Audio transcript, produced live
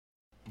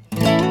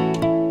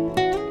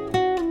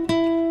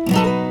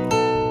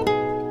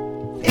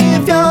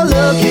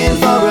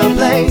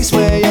comics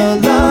where your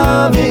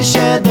love is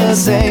shared the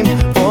same.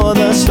 For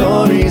the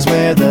stories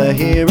where the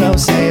hero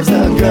saves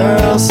the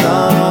girl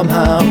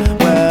somehow.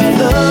 Where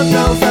look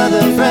no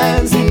further,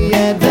 friends, the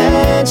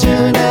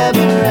adventure never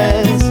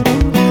ends.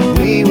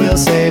 We will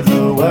save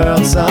the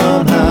world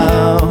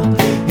somehow.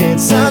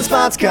 It's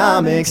Sunspots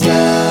Comics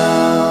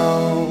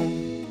now.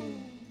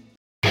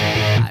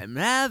 I'm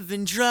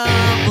having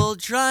trouble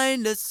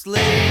trying to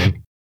sleep.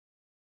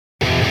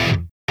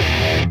 I'm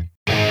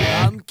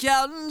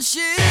counting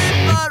sheep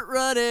but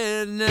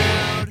running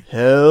out.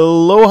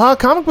 Aloha,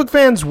 comic book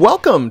fans.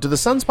 Welcome to the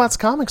Sunspots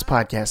Comics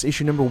Podcast,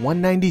 issue number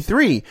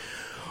 193,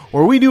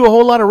 where we do a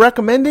whole lot of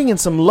recommending and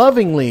some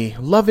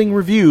loving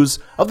reviews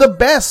of the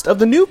best of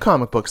the new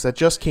comic books that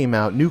just came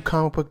out. New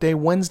Comic Book Day,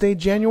 Wednesday,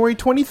 January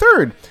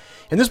 23rd.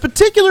 In this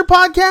particular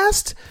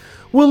podcast,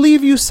 we'll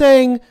leave you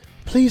saying,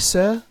 "Please,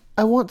 sir,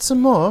 I want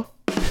some more."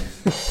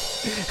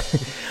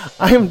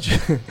 I'm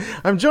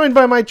joined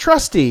by my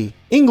trusty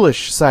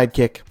English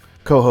sidekick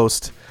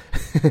co-host,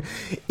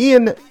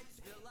 Ian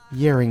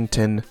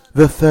Yarrington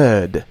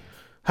III.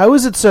 How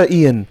is it, Sir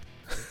Ian?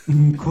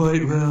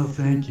 Quite well,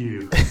 thank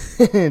you.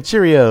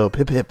 Cheerio,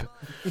 pip hip.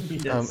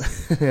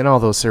 Yes. And all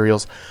those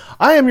cereals.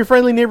 I am your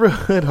friendly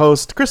neighborhood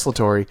host, Chris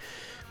Latore.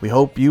 We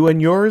hope you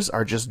and yours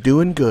are just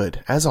doing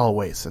good, as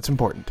always. That's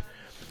important.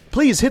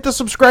 Please hit the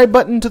subscribe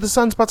button to the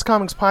Sunspots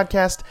Comics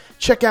Podcast.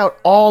 Check out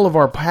all of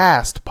our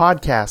past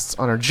podcasts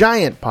on our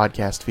giant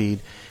podcast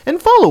feed.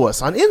 And follow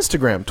us on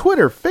Instagram,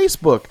 Twitter,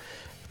 Facebook,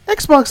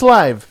 Xbox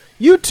Live,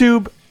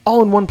 YouTube,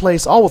 all in one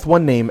place, all with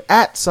one name,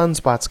 at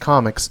Sunspots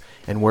Comics.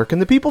 And where can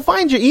the people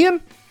find you,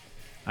 Ian?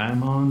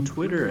 I'm on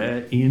Twitter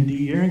at Ian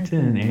D.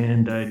 Yarrington,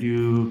 and I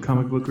do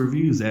comic book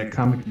reviews at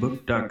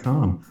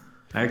comicbook.com.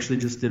 I actually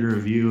just did a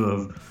review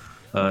of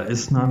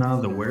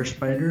Isnana the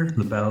Werespider,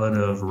 the Ballad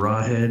of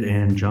Rawhead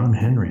and John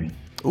Henry.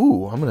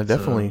 Ooh, I'm going to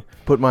definitely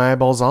put my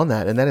eyeballs on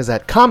that. And that is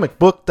at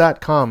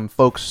comicbook.com,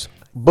 folks.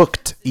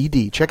 Booked,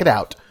 ED. Check it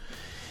out.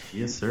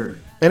 Yes, sir.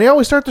 And I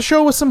always start the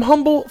show with some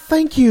humble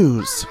thank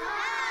yous.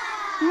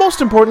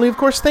 Most importantly, of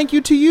course, thank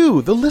you to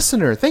you, the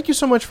listener. Thank you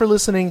so much for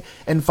listening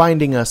and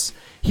finding us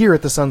here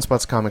at the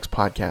Sunspots Comics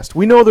Podcast.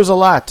 We know there's a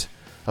lot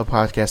of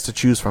podcasts to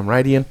choose from,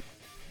 right, Ian?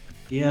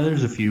 Yeah,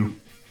 there's a few.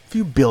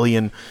 Few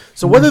billion.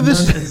 So whether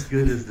this... Not as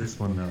good as this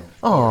one, though.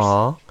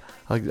 Aww.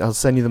 I'll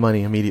send you the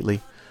money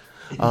immediately.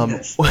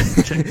 Yes.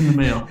 Check in the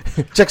mail.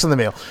 Checks in the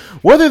mail.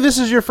 Whether this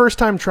is your first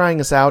time trying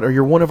us out or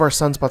you're one of our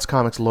Sunspots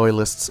Comics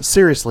loyalists,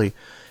 seriously,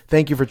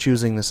 thank you for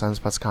choosing the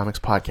Sunspots Comics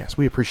Podcast.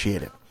 We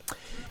appreciate it.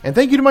 And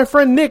thank you to my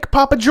friend Nick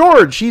Papa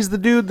George. He's the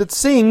dude that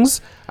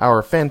sings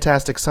our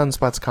fantastic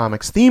Sunspots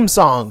Comics theme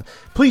song.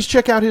 Please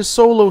check out his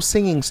solo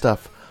singing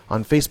stuff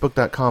on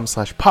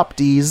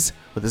facebook.com/popdees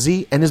with a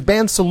Z, and his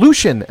band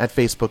Solution at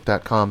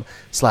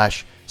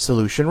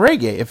facebook.com/Solution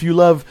Reggae. If you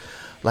love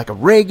like a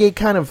reggae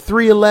kind of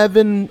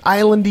 311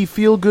 islandy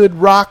feel-good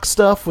rock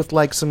stuff with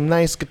like some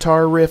nice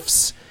guitar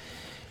riffs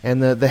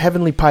and the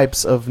heavenly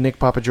pipes of Nick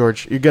Papa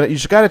George, you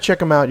just got to check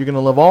him out. You're going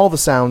to love all the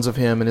sounds of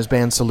him and his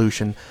band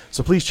Solution.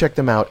 So please check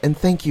them out. And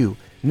thank you,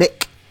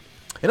 Nick.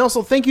 And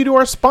also thank you to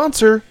our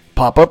sponsor,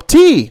 Pop-Up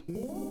Tea.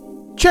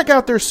 Check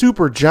out their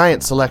super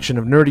giant selection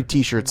of nerdy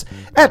t-shirts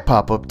at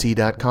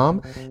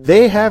popuptee.com.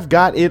 They have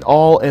got it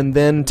all and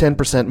then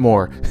 10%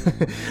 more.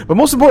 But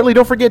most importantly,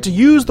 don't forget to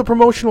use the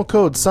promotional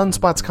code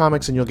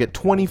SunspotsComics and you'll get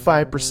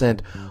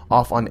 25%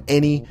 off on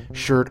any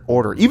shirt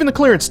order, even the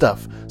clearance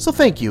stuff. So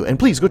thank you, and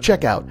please go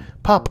check out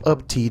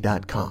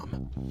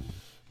popuptee.com.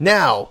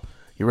 Now,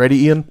 you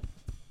ready, Ian?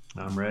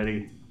 I'm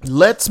ready.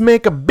 Let's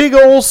make a big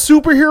old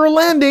superhero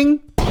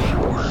landing.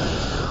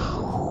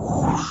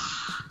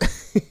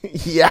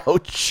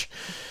 Youch.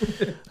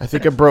 I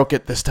think I broke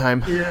it this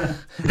time. Yeah.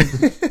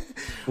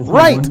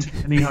 Right. One too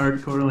many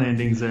hardcore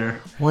landings there.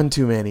 One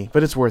too many,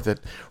 but it's worth it.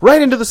 Right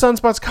into the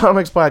Sunspots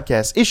Comics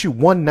Podcast, issue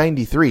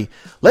 193.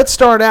 Let's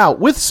start out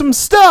with some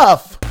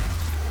stuff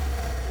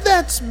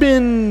that's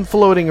been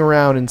floating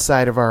around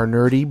inside of our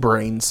nerdy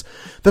brains.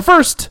 The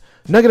first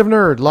nugget of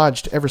nerd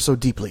lodged ever so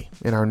deeply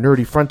in our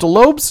nerdy frontal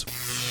lobes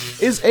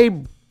is a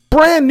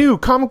brand new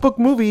comic book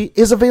movie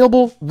is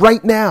available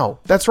right now.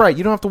 That's right.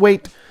 You don't have to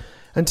wait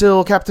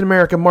until Captain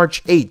America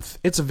March 8th.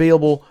 It's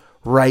available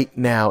right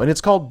now. And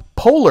it's called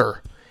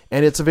Polar.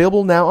 And it's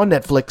available now on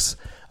Netflix.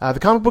 The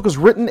comic book was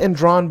written and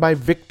drawn by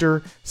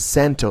Victor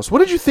Santos. What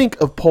did you think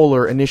of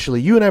Polar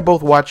initially? You and I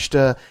both watched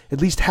at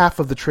least half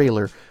of the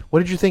trailer. What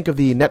did you think of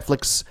the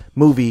Netflix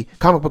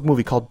comic book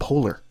movie called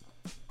Polar?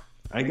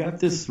 I got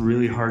this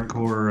really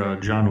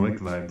hardcore John Wick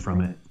vibe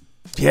from it.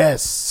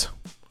 Yes.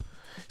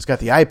 He's got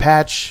the eye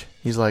patch.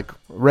 He's like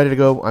ready to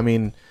go. I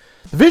mean,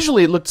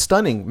 visually it looked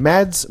stunning.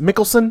 Mads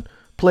Mikkelsen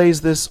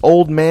plays this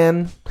old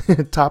man,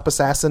 top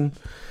assassin,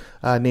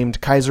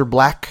 named Kaiser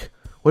Black.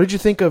 What did you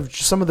think of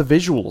some of the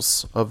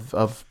visuals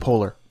of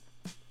Polar?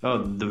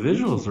 Oh, the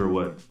visuals are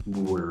what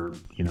were,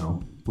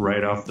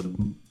 right off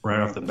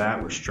the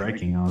bat were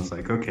striking. I was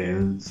like, okay,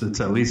 it's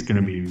at least going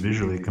to be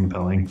visually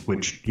compelling,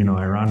 which,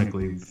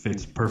 ironically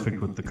fits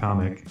perfect with the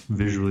comic,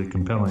 visually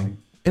compelling.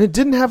 And it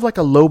didn't have like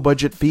a low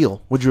budget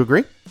feel. Would you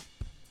agree?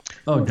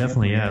 Oh,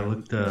 definitely, yeah. It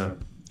looked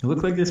It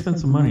looked like they spent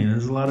some money.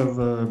 There's a lot of,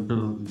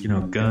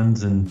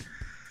 guns and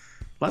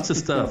lots of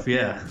stuff.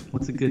 Yeah,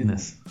 lots of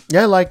goodness.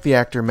 Yeah, I like the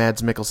actor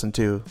Mads Mikkelsen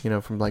too.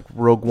 From like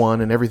Rogue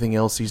One and everything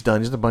else he's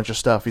done. He's done a bunch of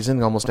stuff. He's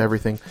in almost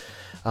everything.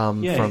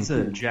 He's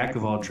a jack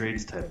of all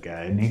trades type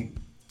guy, isn't he?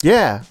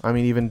 Yeah, I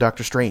mean even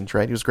Doctor Strange,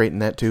 right? He was great in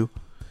that too.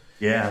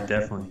 Yeah,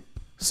 definitely.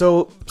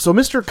 So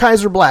Mr.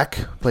 Kaiser Black,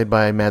 played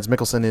by Mads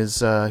Mikkelsen, is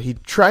he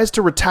tries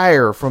to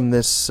retire from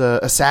this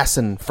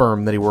assassin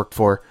firm that he worked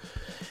for.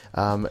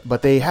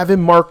 But they have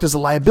him marked as a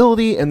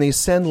liability, and they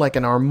send like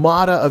an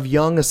armada of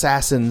young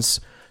assassins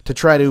to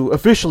try to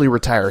officially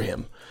retire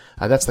him.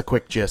 That's the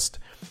quick gist.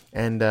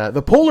 And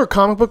the Polar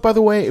comic book, by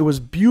the way, it was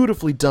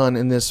beautifully done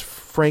in this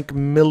Frank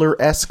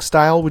Miller-esque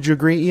style. Would you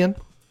agree, Ian?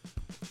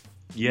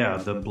 Yeah,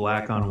 the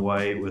black on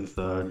white with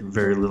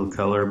very little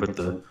color,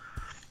 but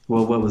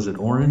what was it,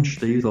 orange?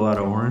 They use a lot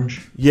of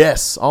orange.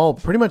 Yes,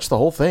 pretty much the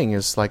whole thing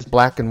is like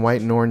black and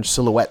white and orange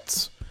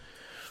silhouettes,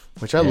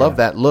 which I love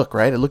that look,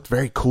 right? It looked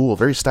very cool,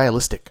 very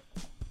stylistic.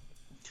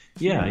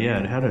 Yeah,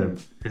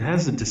 it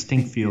has a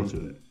distinct feel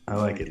to it. I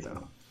like it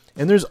though.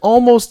 And there's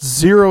almost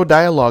zero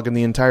dialogue in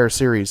the entire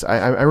series.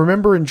 I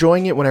remember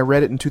enjoying it when I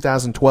read it in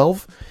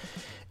 2012,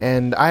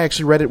 and I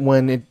actually read it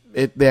when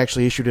they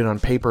actually issued it on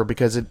paper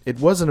because it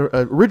wasn't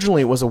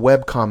originally it was a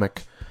web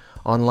comic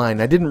online.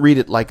 I didn't read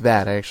it like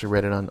that. I actually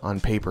read it on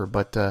paper,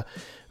 but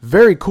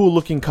very cool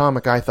looking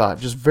comic, I thought.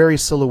 Just very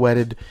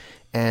silhouetted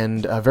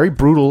and very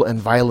brutal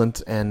and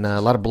violent and a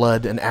lot of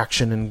blood and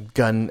action and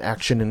gun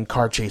action and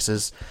car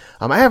chases.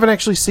 I haven't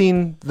actually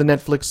seen the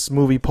Netflix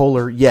movie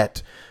Polar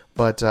yet,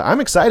 but I'm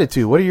excited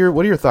to. What are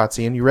your thoughts,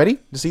 Ian? You ready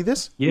to see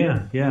this?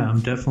 Yeah, I'm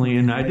definitely,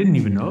 and I didn't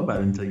even know about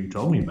it until you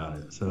told me about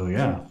it. So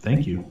yeah,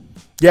 thank you.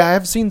 Yeah,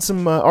 I've seen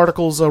some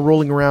articles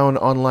rolling around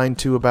online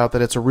too about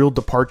that it's a real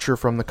departure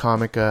from the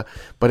comic, but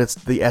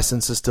the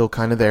essence is still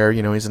kind of there.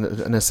 He's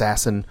an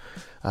assassin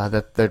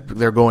that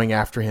they're going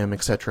after him,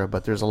 etc.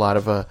 But there's a lot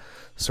of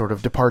sort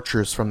of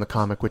departures from the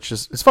comic, which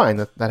is fine.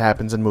 That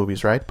happens in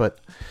movies, right? But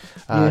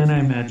and I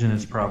imagine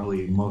it's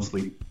probably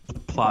mostly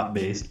plot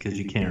based because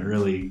you can't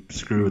really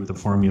screw with the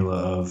formula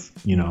of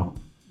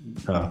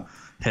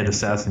head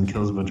assassin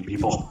kills a bunch of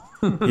people.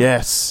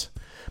 Yes.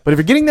 But if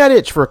you're getting that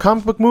itch for a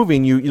comic book movie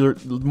and you're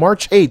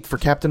March 8th for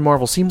Captain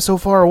Marvel seems so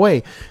far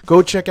away,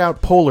 go check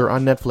out Polar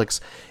on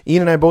Netflix.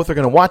 Ian and I both are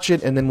going to watch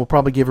it, and then we'll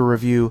probably give a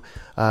review,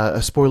 a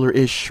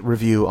spoiler-ish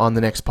review on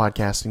the next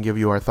podcast and give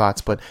you our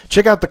thoughts. But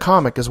check out the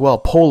comic as well,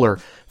 Polar.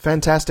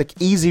 Fantastic,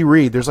 easy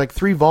read. There's like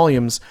 3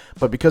 volumes,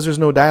 but because there's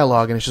no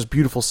dialogue and it's just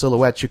beautiful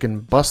silhouettes, you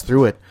can bust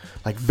through it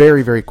like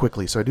very, very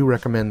quickly. So I do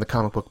recommend the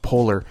comic book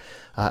Polar,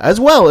 as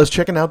well as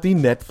checking out the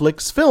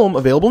Netflix film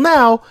available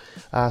now,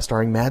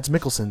 starring Mads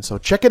Mikkelsen. So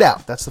check it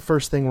out. That's the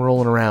first thing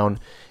rolling around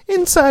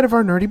inside of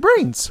our nerdy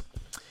brains.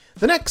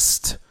 The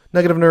next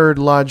nugget of nerd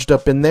lodged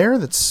up in there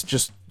that's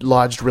just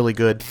lodged really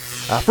good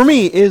for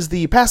me is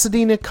the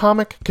Pasadena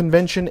Comic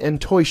Convention and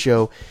Toy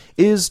Show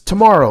is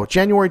tomorrow,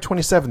 January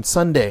 27th,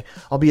 Sunday.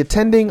 I'll be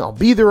attending. I'll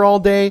be there all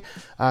day.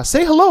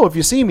 Say hello if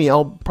you see me.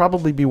 I'll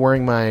probably be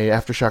wearing my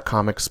Aftershock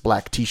Comics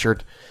black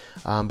t-shirt.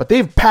 But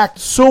they've packed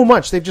so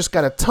much. They've just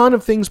got a ton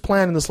of things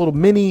planned in this little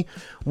mini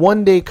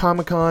one-day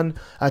Comic-Con.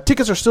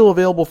 Tickets are still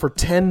available for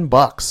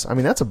 $10. I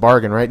mean, that's a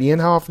bargain, right, Ian?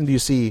 How often do you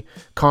see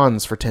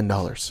cons for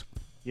 $10?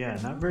 Yeah,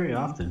 not very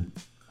often.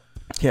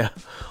 Yeah,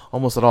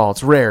 almost at all.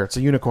 It's rare. It's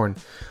a unicorn.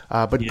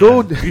 But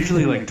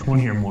usually like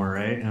 20 or more,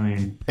 right? I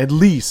mean, at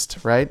least,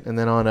 right? And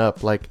then on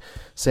up. Like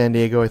San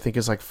Diego, I think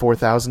is like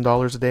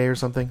 $4,000 a day or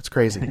something. It's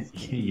crazy.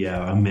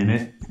 Yeah, a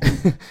minute.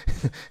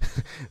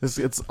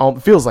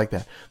 It feels like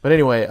that. But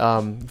anyway,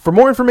 for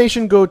more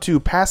information, go to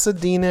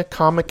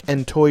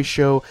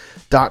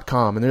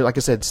PasadenaComicAndToyShow.com. And there, like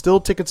I said,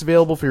 still tickets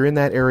available if you're in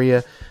that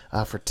area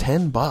for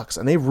 $10.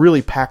 And they've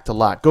really packed a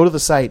lot. Go to the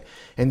site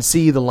and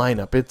see the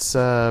lineup. It's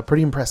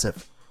pretty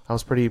impressive. I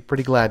was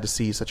pretty glad to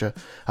see such a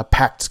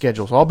packed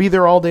schedule. So I'll be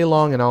there all day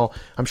long, and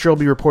I'm sure I'll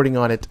be reporting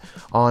on it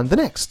on the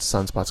next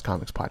Sunspots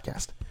Comics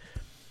podcast.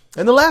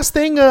 And the last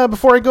thing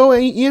before I go,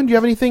 Ian, do you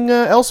have anything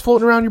else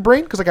floating around your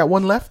brain? Because I got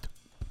one left.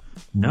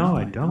 No,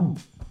 I don't.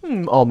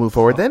 I'll move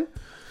forward then.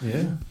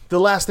 Yeah. The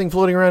last thing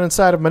floating around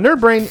inside of my nerd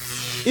brain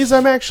is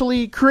I'm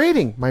actually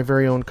creating my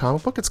very own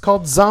comic book. It's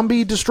called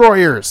Zombie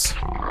Destroyers.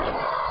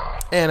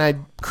 And I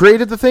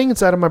created the thing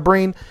inside of my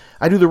brain.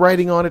 I do the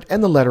writing on it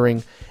and the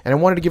lettering. And I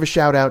wanted to give a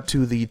shout out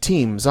to the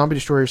team, Zombie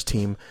Destroyers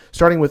team,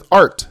 starting with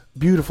art,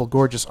 beautiful,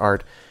 gorgeous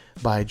art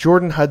by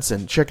Jordan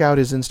Hudson. Check out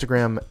his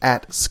Instagram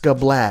at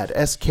Skablad,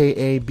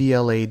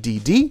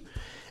 Skabladd.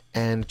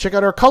 And check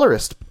out our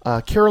colorist,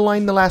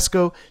 Caroline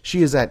Nolasco.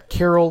 She is at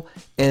Carol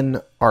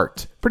N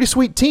Art. Pretty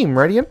sweet team,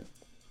 right, Ian?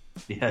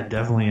 Yeah,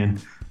 definitely.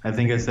 And I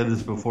think I said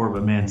this before,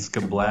 but man,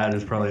 Skablad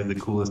is probably the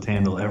coolest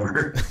handle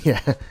ever. Yeah,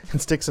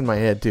 it sticks in my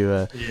head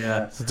too.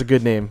 Yeah. So it's a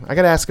good name. I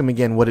got to ask him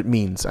again what it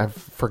means. I've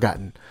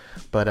forgotten.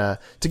 But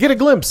to get a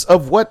glimpse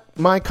of what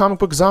my comic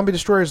book Zombie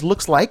Destroyers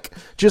looks like,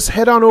 just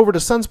head on over to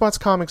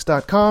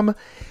sunspotscomics.com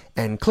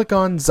and click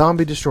on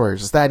Zombie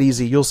Destroyers. It's that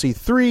easy. You'll see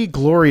 3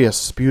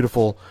 glorious,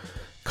 beautiful,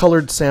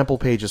 colored sample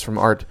pages from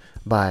art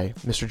by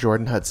Mr.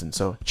 Jordan Hudson.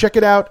 So check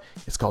it out.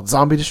 It's called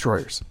Zombie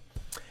Destroyers.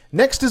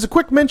 Next is a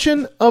quick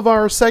mention of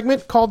our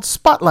segment called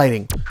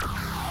Spotlighting.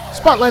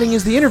 Spotlighting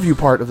is the interview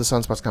part of the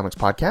Sunspots Comics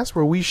podcast,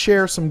 where we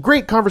share some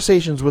great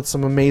conversations with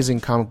some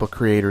amazing comic book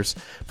creators.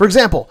 For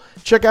example,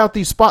 check out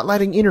the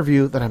Spotlighting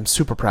interview that I'm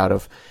super proud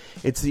of.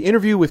 It's the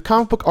interview with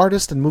comic book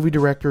artist and movie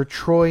director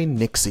Troy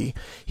Nixey.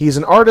 He's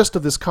an artist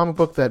of this comic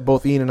book that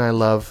both Ian and I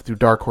love through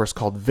Dark Horse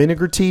called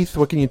Vinegar Teeth.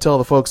 What can you tell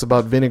the folks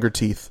about Vinegar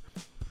Teeth?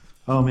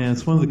 Oh man,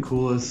 it's one of the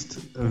coolest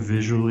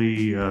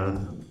visually,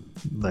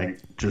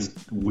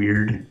 just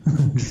weird,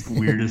 just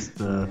weirdest.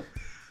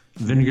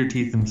 Vinegar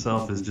Teeth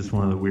himself is just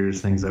one of the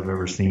weirdest things I've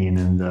ever seen,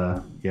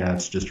 and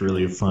it's just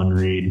really a fun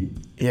read.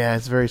 Yeah,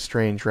 it's very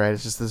strange, right?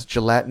 It's just this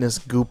gelatinous,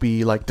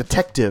 goopy, like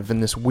detective in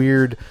this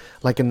weird,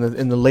 like in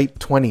the late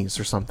 20s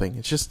or something.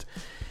 It's just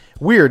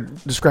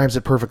weird. Describes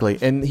it perfectly.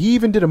 And he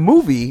even did a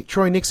movie.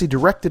 Troy Nixey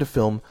directed a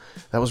film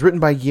that was written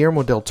by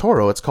Guillermo del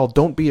Toro. It's called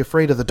Don't Be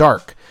Afraid of the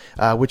Dark,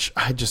 which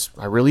I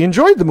really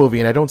enjoyed the movie,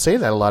 and I don't say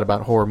that a lot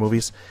about horror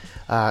movies.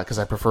 Because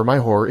I prefer my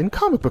horror in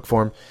comic book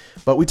form.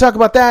 But we talk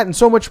about that and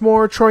so much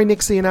more. Troy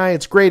Nixey and I,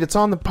 it's great. It's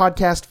on the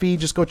podcast feed.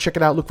 Just go check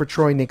it out. Look for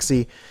Troy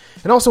Nixey.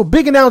 And also,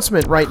 big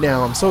announcement right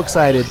now. I'm so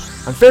excited.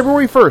 On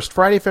February 1st,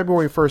 Friday,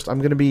 February 1st, I'm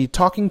going to be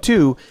talking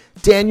to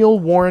Daniel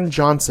Warren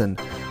Johnson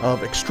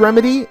of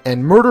Extremity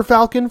and Murder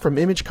Falcon from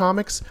Image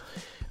Comics.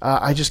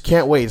 I just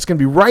can't wait. It's going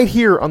to be right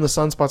here on the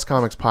Sunspots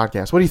Comics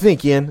podcast. What do you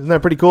think, Ian? Isn't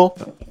that pretty cool?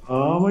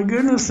 Oh, my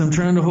goodness. I'm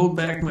trying to hold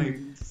back my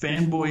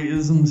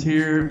fanboyisms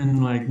here and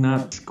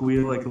not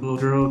squeal like a little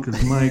girl,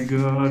 because my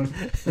god,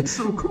 that's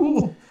so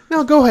cool.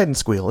 No, go ahead and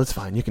squeal. It's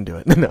fine. You can do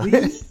it. No.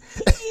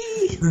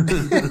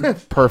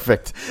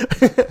 Perfect.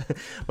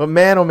 But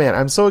man, oh man,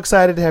 I'm so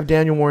excited to have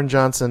Daniel Warren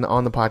Johnson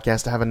on the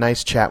podcast, to have a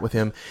nice chat with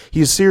him.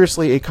 He's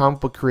seriously a comic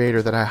book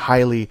creator that I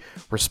highly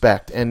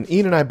respect. And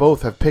Ian and I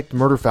both have picked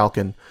Murder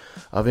Falcon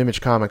of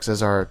Image Comics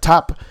as our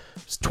top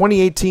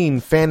 2018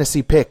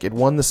 fantasy pick. It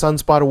won the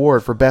Sunspot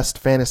Award for Best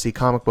Fantasy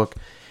Comic Book.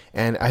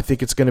 And I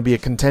think it's going to be a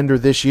contender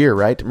this year,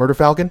 right? Murder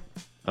Falcon?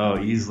 Oh,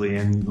 easily.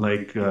 And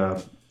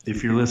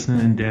if you're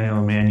listening,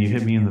 Daniel, man, you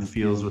hit me in the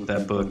feels with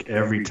that book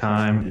every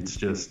time. It's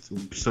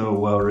just so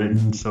well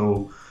written,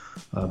 so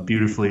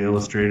beautifully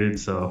illustrated.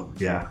 So,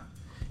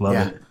 love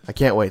it. I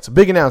can't wait. It's a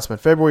big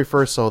announcement, February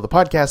 1st. So the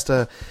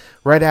podcast,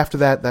 right after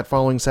that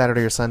following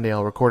Saturday or Sunday,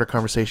 I'll record a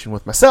conversation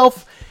with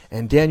myself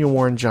and Daniel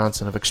Warren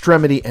Johnson of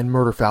Extremity and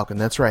Murder Falcon.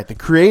 That's right, the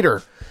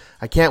creator.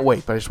 I can't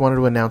wait, but I just wanted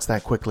to announce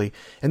that quickly.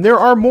 And there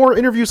are more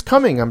interviews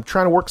coming. I'm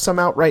trying to work some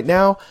out right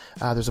now.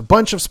 There's a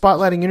bunch of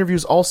spotlighting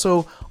interviews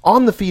also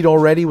on the feed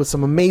already with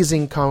some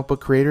amazing comic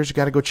book creators. You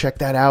got to go check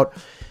that out.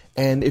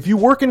 And if you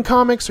work in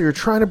comics or you're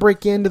trying to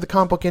break into the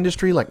comic book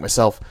industry like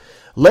myself,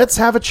 let's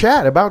have a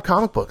chat about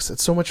comic books.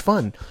 It's so much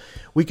fun.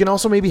 We can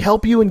also maybe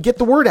help you and get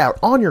the word out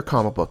on your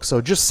comic book. So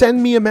just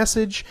send me a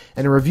message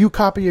and a review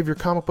copy of your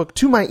comic book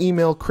to my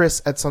email,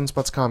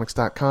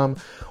 chris@sunspotscomics.com,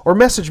 or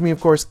message me, of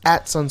course,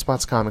 at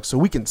sunspotscomics, so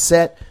we can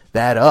set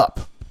that up.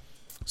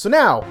 So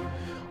now,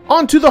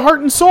 on to the heart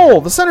and soul,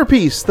 the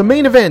centerpiece, the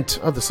main event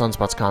of the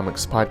Sunspots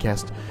Comics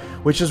podcast,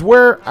 which is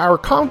where our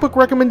comic book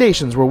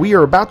recommendations, where we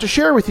are about to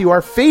share with you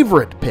our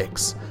favorite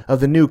picks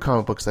of the new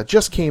comic books that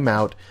just came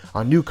out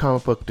on New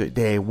Comic Book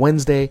Day,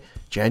 Wednesday,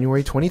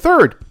 January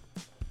 23rd.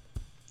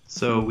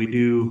 So we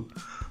do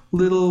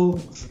little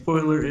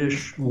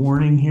spoiler-ish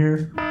warning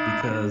here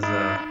because,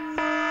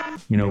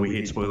 we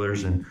hate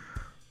spoilers and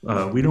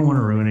we don't want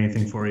to ruin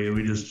anything for you.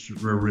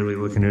 We're really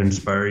looking to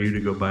inspire you to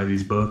go buy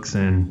these books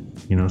and,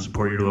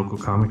 support your local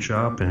comic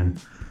shop. And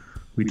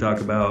we talk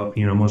about,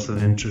 most of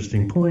the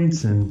interesting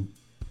points, and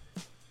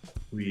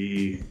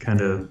we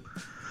kind of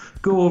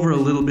go over a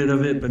little bit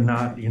of it, but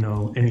not,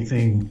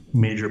 anything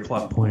major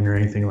plot point or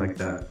anything like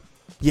that.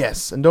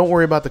 Yes, and don't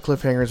worry about the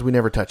cliffhangers. We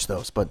never touch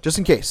those, but just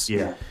in case.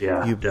 Yeah,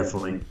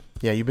 definitely.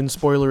 Yeah, you've been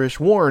spoilerish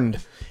warned.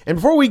 And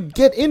before we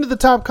get into the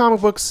top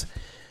comic books,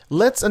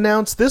 let's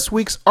announce this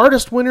week's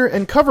artist winner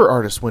and cover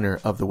artist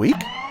winner of the week.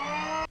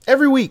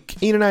 Every week,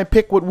 Ian and I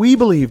pick what we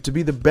believe to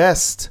be the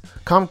best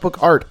comic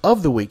book art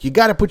of the week. You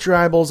got to put your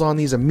eyeballs on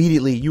these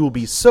immediately. You will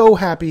be so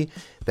happy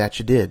that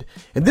you did.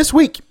 And this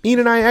week, Ian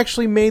and I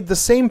actually made the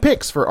same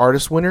picks for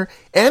artist winner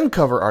and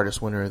cover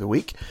artist winner of the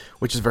week,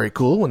 which is very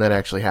cool when that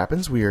actually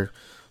happens. We are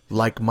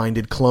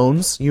like-minded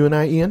clones, you and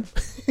I, Ian.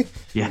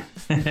 Yeah.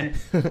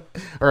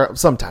 Or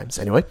sometimes,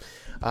 anyway.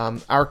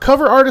 Our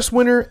cover artist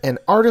winner and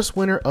artist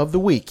winner of the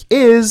week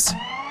is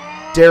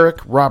Derek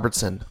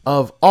Robertson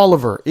of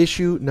Oliver,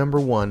 issue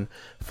number 1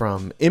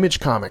 from Image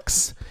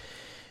Comics.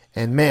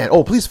 And man,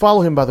 please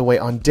follow him, by the way,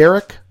 on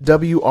Derek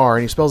WR,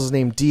 and he spells his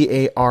name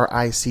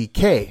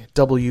Darick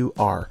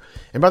WR.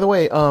 And by the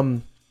way,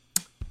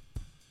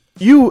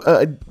 you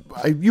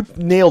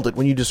nailed it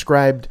when you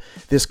described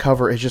this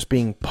cover as just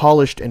being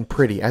polished and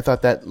pretty. I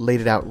thought that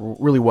laid it out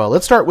really well.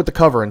 Let's start with the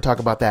cover and talk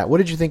about that. What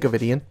did you think of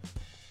it, Ian?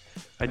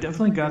 I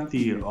definitely got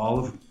the the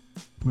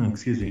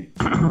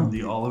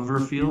Oliver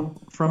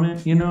feel from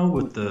it,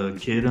 with the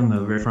kid on the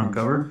very front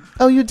cover.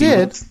 Oh, you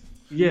did?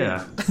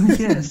 Yeah.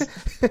 Yes.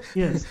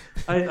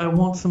 I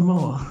want some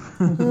more.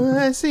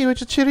 I see what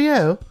your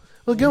cheerio.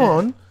 Well, go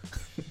on.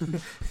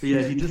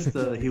 Yeah, he just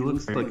he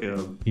looks like a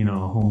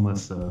a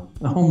homeless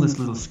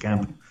little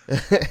scamp.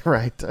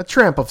 Right, a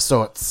tramp of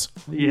sorts.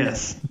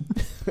 Yes.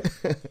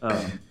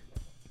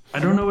 I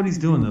don't know what he's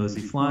doing though. Is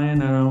he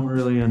flying? I don't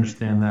really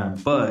understand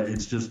that, but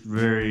it's just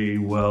very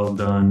well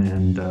done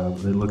and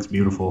it looks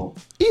beautiful.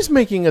 He's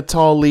making a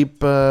tall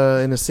leap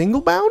in a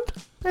single bound,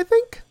 I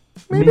think.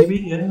 Maybe,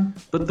 yeah.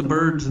 But the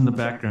birds in the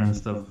background and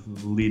stuff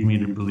lead me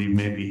to believe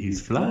maybe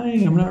he's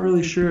flying. I'm not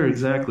really sure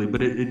exactly,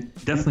 but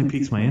it definitely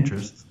piques my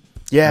interest.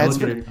 Yeah, I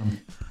look at it,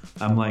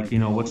 I'm like,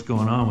 what's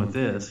going on with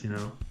this,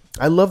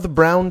 I love the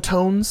brown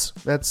tones.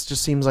 That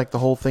just seems like the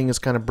whole thing is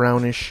kind of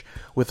brownish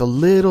with a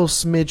little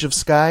smidge of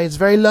sky. It's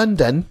very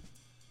London,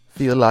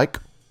 feel like.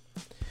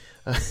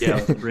 Yeah,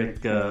 the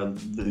brick,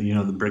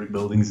 the brick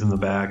buildings in the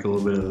back, a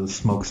little bit of the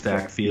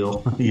smokestack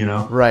feel,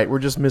 Right, we're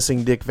just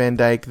missing Dick Van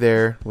Dyke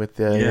there with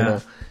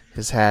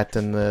his hat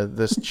and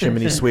this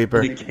chimney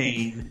sweeper the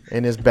cane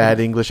and his bad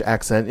English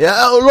accent. Yeah,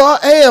 all right,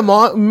 hey,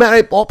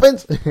 Mary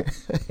Poppins.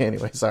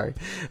 Anyway, sorry.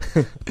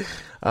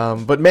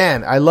 But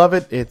man, I love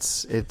it.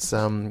 It's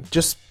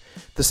just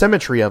the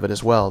symmetry of it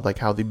as well, like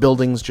how the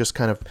buildings just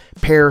kind of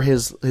pair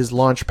his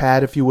launch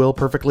pad, if you will,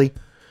 perfectly.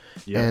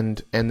 Yeah.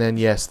 And then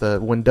yes,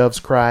 when doves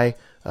cry,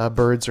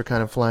 birds are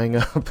kind of flying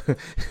up,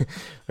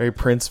 very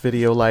Prince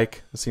video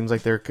like. It seems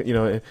like they're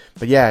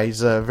but yeah,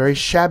 he's a very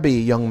shabby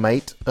young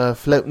mate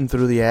floating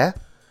through the air.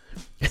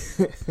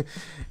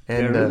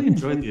 And I really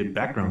enjoyed the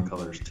background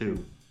colors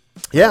too.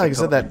 Yeah, like I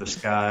said, that the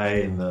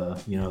sky and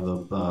the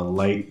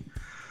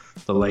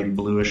light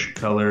bluish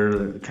color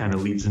that kind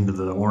of leads into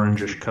the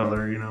orangish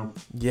color.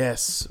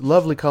 Yes,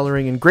 lovely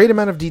coloring and great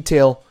amount of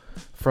detail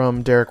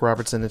from Derek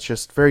Robertson. It's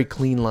just very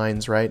clean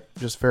lines, right?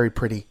 Just very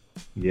pretty.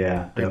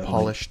 Yeah, very definitely.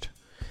 Polished.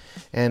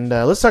 And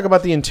let's talk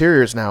about the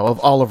interiors now of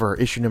Oliver,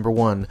 issue number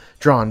 1,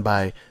 drawn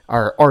by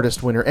our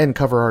artist winner and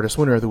cover artist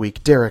winner of the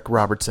week, Derek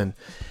Robertson.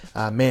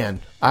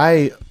 Man,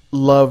 I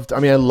loved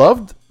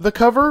the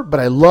cover, but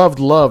I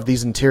loved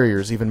these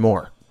interiors even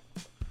more.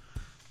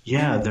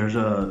 Yeah,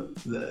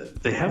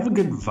 they have a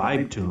good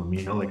vibe to them,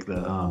 like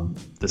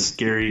the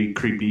scary,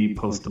 creepy,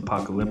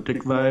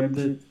 post-apocalyptic vibe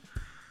that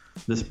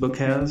this book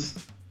has.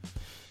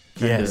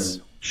 Yes.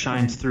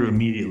 Shines through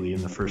immediately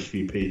in the first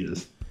few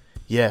pages.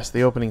 Yes,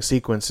 the opening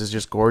sequence is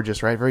just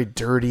gorgeous, right? Very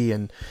dirty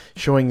and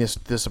showing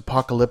this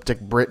apocalyptic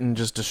Britain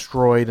just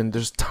destroyed, and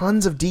there's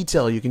tons of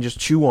detail you can just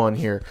chew on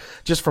here,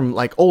 just from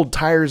like old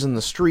tires in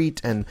the street,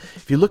 and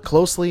if you look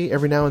closely,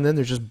 every now and then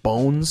there's just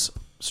bones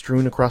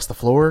strewn across the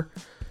floor.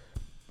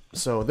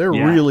 So they're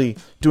really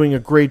doing a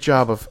great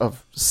job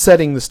of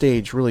setting the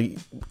stage really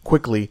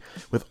quickly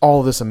with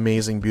all this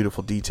amazing,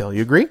 beautiful detail.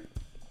 You agree?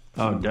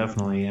 Oh,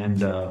 definitely,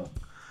 and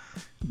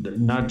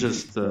not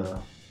just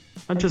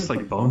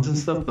like bones and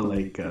stuff, but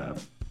like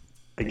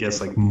I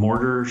guess like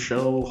mortar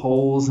shell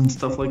holes and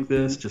stuff like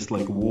this, just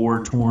like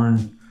war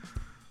torn,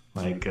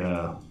 like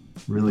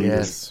really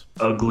this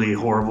ugly,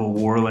 horrible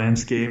war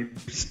landscape.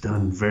 It's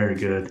done very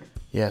good.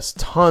 Yes,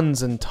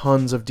 tons and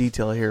tons of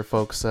detail here,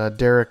 folks.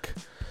 Derek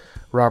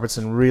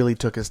Robertson really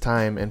took his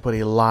time and put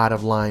a lot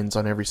of lines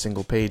on every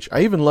single page.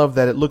 I even love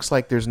that it looks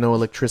like there's no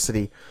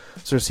electricity,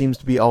 so there seems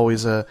to be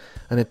always an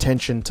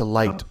attention to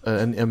light,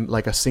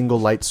 like a single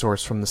light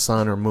source from the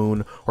sun or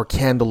moon or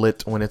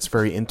candlelit when it's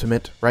very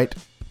intimate, right?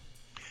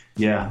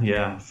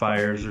 Yeah,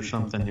 fires or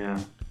something, yeah.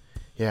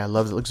 Yeah, I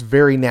love it. It looks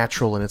very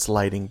natural in its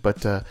lighting,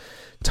 but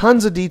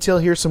tons of detail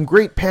here, some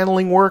great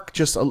paneling work.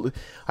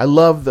 I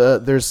love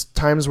there's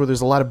times where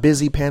there's a lot of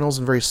busy panels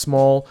and very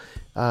small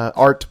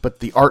art, but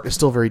the art is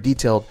still very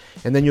detailed.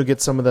 And then you'll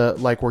get some of the,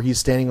 like where he's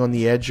standing on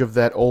the edge of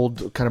that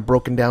old kind of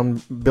broken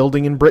down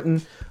building in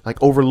Britain, like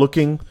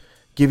overlooking,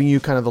 giving you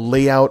kind of the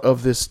layout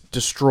of this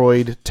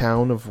destroyed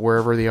town of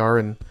wherever they are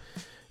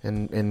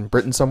in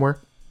Britain somewhere.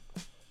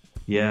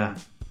 Yeah.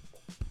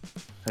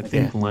 I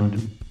think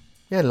London.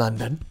 Yeah,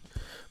 London.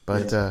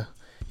 But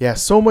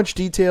yes. So much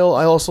detail.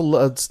 I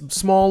also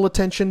small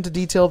attention to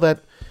detail that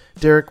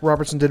Derek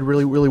Robertson did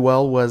really, really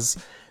well was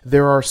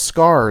there are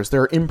scars,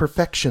 there are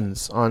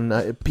imperfections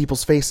on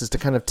people's faces to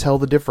kind of tell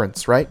the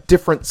difference, right?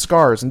 Different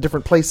scars in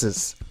different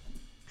places.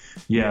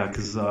 Yeah,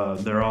 because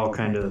they're all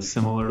kind of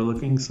similar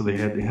looking, so they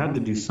had to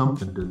do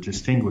something to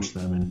distinguish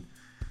them.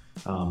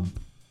 And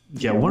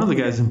one of the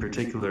guys in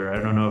particular, I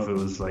don't know if it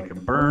was like a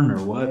burn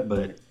or what,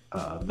 but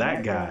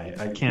that guy,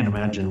 I can't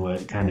imagine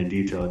what kind of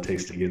detail it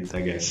takes to get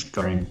that guy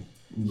scarring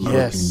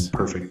looking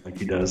perfect like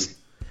he does.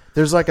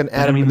 There's like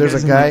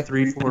there's a guy like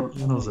 3-4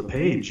 panels a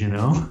page,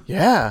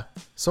 Yeah,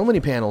 so many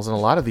panels in a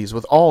lot of these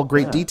with all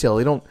great detail.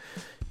 They don't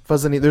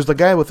fuzz any. There's the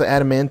guy with the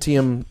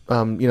adamantium,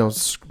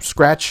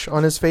 scratch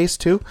on his face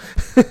too,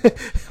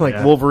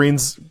 like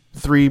Wolverine's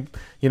 3,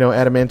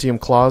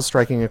 adamantium claws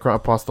striking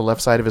across the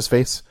left side of his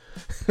face.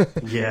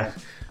 Yeah.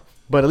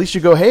 But at least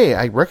you go, hey,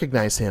 I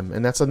recognize him.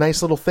 And that's a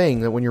nice little thing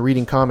that when you're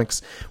reading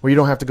comics where you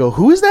don't have to go,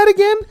 who is that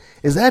again?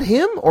 Is that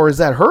him? Or is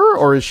that her?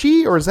 Or is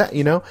she? Or is that,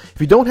 if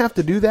you don't have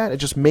to do that, it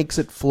just makes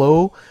it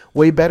flow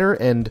way better.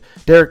 And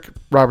Derek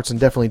Robertson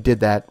definitely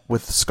did that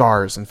with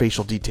scars and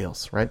facial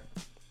details, right?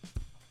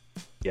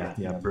 Yeah,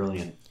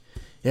 brilliant.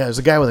 Yeah, there's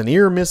a guy with an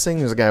ear missing.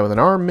 There's a guy with an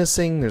arm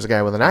missing. There's a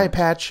guy with an eye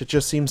patch. It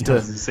just seems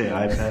to... say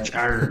eye patch.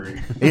 Arr.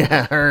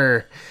 Yeah,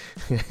 arr.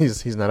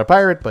 He's not a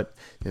pirate, but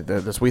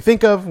that's what we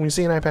think of when we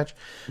see an eye patch.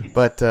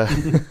 But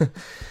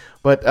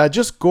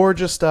just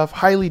gorgeous stuff,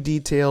 highly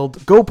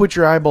detailed. Go put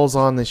your eyeballs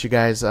on this, you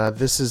guys.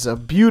 This is a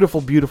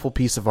beautiful, beautiful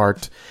piece of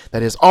art.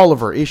 That is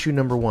Oliver, issue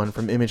number 1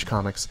 from Image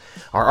Comics.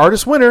 Our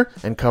artist winner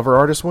and cover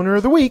artist winner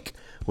of the week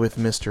with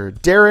Mr.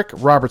 Derek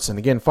Robertson.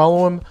 Again,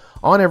 follow him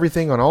on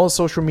everything, on all his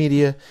social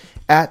media,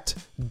 at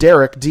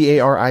Derek,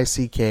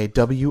 DARICKWR.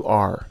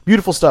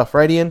 Beautiful stuff,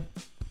 right, Ian?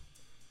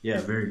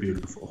 Yeah, very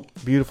beautiful.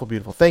 Beautiful,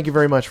 beautiful. Thank you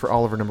very much for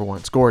Oliver number 1.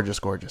 It's gorgeous,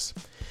 gorgeous.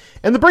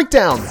 And the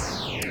breakdown.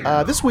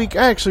 This week,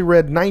 I actually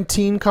read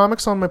 19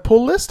 comics on my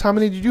pull list. How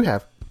many did you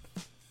have?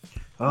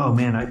 Oh,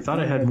 man, I thought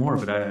I had more,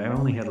 but I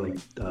only had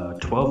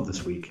 12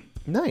 this week.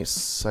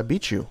 Nice. I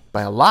beat you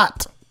by a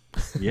lot.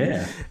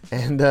 Yeah.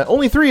 And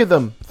only 3 of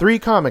them, 3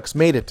 comics,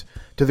 made it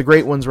to the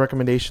Great Ones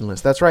recommendation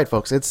list. That's right,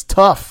 folks. It's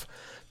tough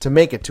to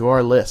make it to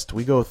our list.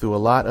 We go through a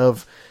lot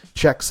of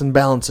checks and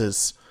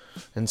balances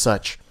and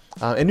such.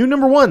 And new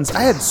number 1s.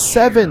 I had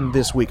 7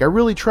 this week. I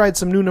really tried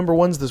some new number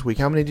 1s this week.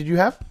 How many did you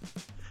have?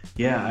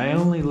 Yeah, I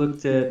only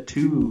looked at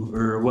 2,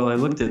 I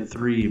looked at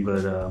 3,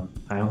 but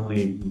I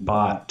only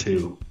bought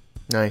 2.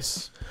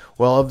 Nice.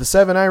 Well, of the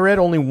 7 I read,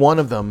 only 1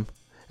 of them,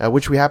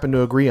 which we happen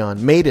to agree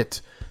on, made it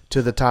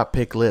to the top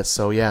pick list.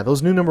 So yeah,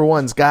 those new number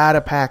 1s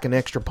gotta pack an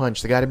extra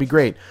punch. They gotta be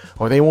great,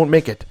 or they won't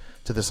make it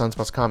to the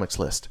Sunspots Comics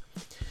list.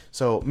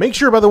 So make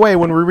sure, by the way,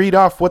 when we read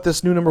off what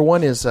this new number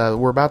 1 is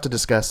we're about to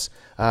discuss,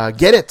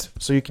 get it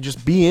so you can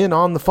just be in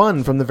on the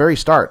fun from the very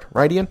start.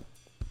 Right, Ian?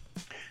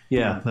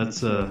 Yeah,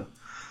 that's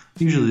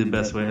usually the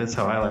best way. That's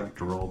how I like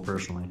to roll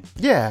personally.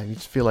 Yeah, you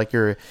just feel like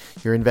you're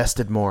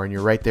invested more and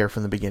you're right there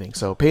from the beginning.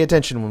 So pay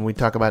attention when we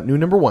talk about new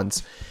number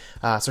 1s.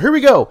 So here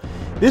we go.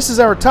 This is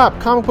our top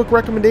comic book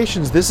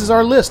recommendations. This is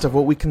our list of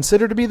what we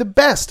consider to be the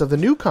best of the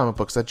new comic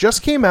books that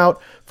just came out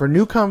for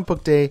New Comic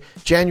Book Day,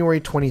 January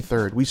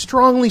 23rd. We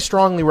strongly,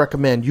 strongly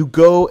recommend you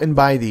go and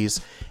buy these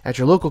at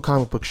your local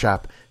comic book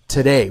shop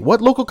today.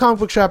 What local comic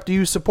book shop do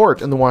you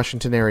support in the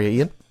Washington area,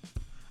 Ian?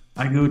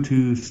 I go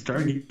to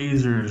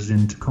Stargazers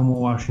in Tacoma,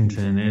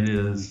 Washington. It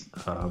is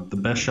the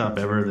best shop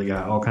ever. They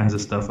got all kinds of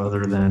stuff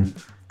other than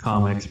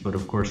comics, but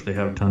of course they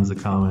have tons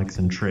of comics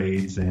and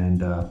trades,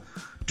 and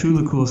 2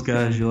 of the coolest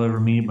guys you'll ever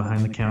meet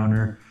behind the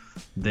counter.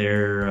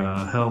 They're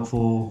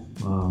helpful,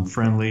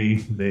 friendly.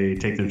 They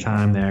take their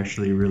time. They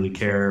actually really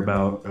care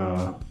about,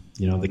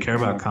 they care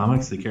about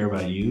comics. They care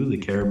about you. They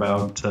care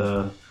about,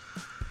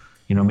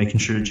 making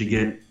sure that you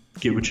get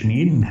what you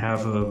need and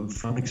have a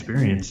fun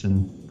experience.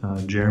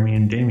 And Jeremy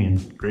and Damien,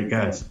 great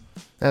guys.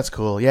 That's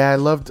cool. Yeah, I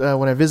loved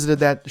when I visited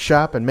that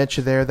shop and met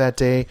you there that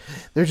day.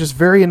 They're just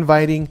very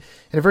inviting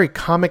and a very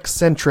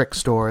comic-centric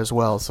store as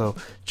well. So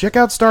check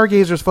out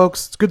Stargazers,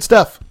 folks. It's good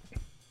stuff.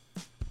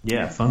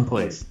 Yeah, fun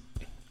place.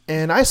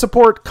 And I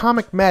support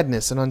Comic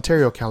Madness in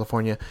Ontario,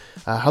 California.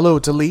 Hello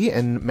to Lee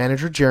and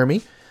manager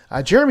Jeremy.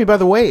 Jeremy, by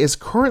the way, is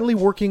currently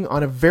working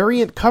on a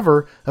variant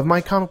cover of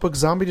my comic book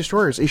Zombie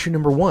Destroyers, issue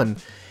number 1.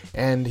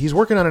 And he's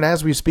working on it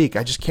as we speak.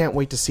 I just can't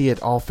wait to see it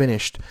all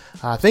finished.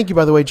 Thank you,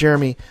 by the way,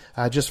 Jeremy,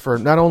 just for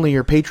not only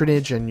your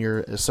patronage and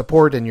your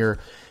support and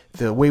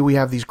the way we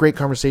have these great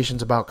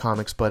conversations about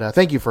comics, but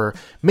thank you for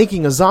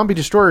making a Zombie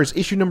Destroyers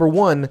issue number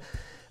 1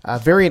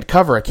 variant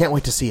cover. I can't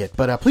wait to see it.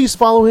 But please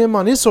follow him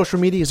on his social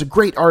media. He's a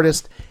great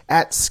artist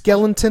at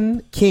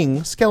Skeleton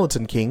King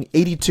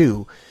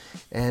 82.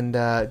 And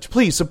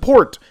please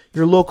support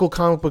your local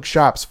comic book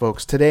shops,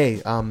 folks, today.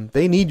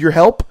 They need your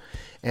help.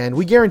 And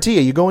we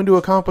guarantee you go into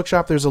a comic book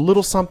shop, there's a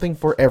little something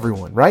for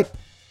everyone, right?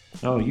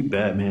 Oh, you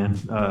bet, man.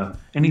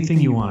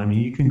 Anything you want. I mean,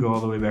 you can go all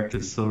the way back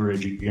to Silver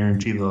Age. You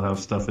guarantee they'll have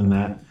stuff in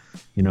that,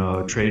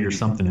 a trade or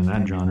something in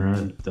that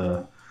genre.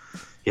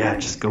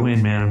 Just go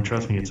in, man.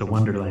 Trust me, it's a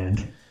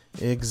wonderland.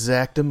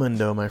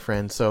 Exactamundo, my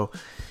friend. So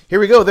here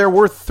we go. There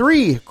were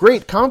 3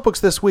 great comic books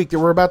this week that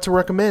we're about to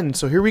recommend.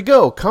 So here we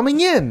go. Coming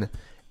in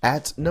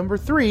at number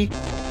 3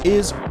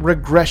 is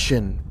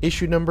Regression,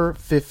 issue number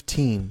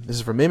 15. This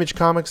is from Image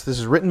Comics. This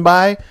is written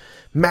by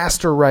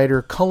master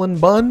writer Cullen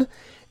Bunn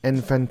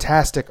and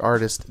fantastic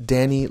artist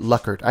Danny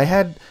Luckert. I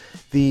had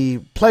the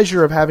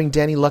pleasure of having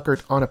Danny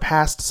Luckert on a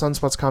past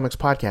Sunspots Comics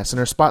podcast in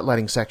our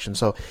spotlighting section.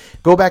 So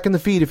go back in the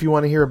feed if you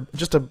want to hear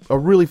just a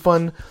really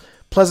fun,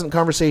 pleasant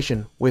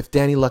conversation with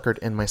Danny Luckert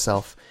and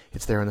myself.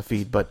 It's there in the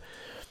feed. But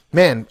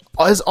man,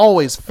 as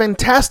always,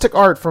 fantastic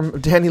art from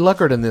Danny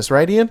Luckert in this,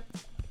 right, Ian?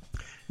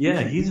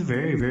 Yeah, he's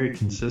very, very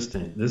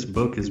consistent. This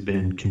book has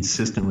been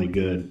consistently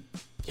good.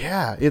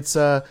 Yeah, it's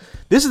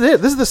this is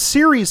it. This is the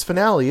series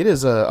finale. It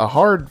is a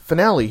hard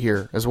finale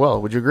here as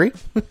well. Would you agree?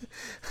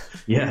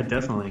 Yeah,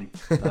 definitely.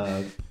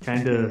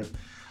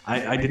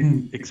 I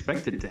didn't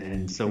expect it to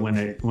end. So when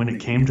it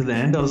came to the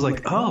end, I was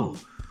like, oh,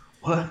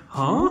 what?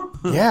 Huh?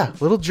 Yeah, a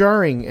little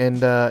jarring,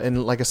 and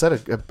like I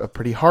said, a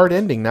pretty hard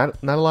ending. Not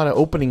a lot of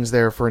openings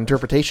there for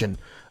interpretation,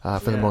 for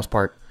the most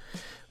part.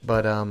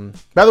 But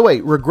by the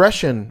way,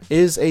 Regression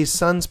is a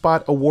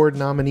Sunspot Award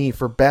nominee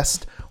for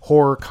Best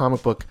Horror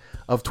Comic Book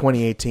of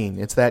 2018.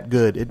 It's that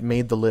good. It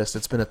made the list.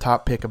 It's been a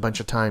top pick a bunch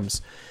of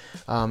times.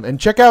 And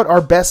check out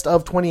our Best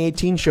of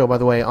 2018 show, by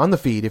the way, on the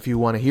feed if you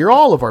want to hear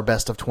all of our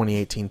Best of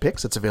 2018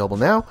 picks. It's available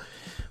now.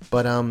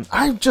 But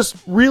I just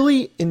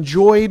really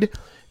enjoyed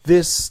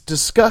this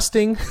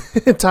disgusting,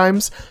 at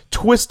times,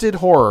 twisted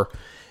horror.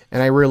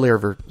 And I rarely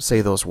ever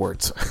say those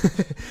words.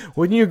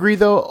 Wouldn't you agree,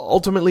 though?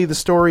 Ultimately, the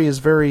story is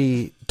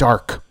very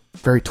dark,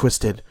 very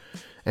twisted,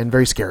 and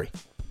very scary.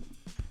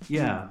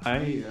 Yeah,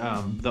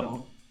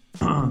 the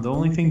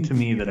only thing to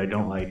me that I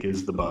don't like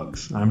is the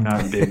bugs. I'm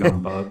not big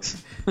on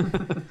bugs.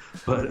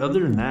 But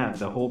other than that,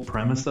 the whole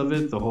premise of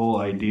it, the whole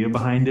idea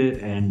behind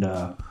it, and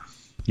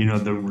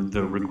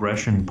the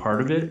regression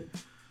part of it,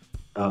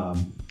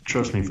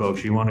 trust me,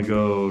 folks, you want to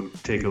go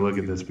take a look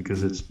at this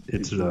because it's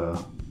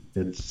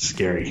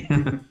scary.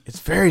 It's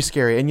very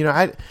scary. And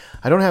I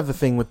don't have the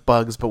thing with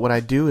bugs, but what I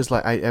do is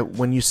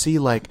when you see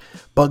like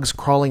bugs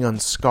crawling on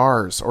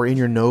scars or in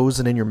your nose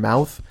and in your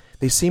mouth,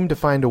 they seem to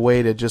find a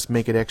way to just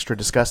make it extra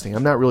disgusting.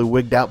 I'm not really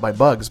wigged out by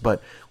bugs,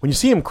 but when you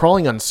see them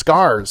crawling on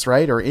scars,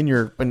 right, or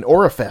in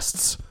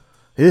orifices.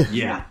 Ugh.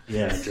 Yeah,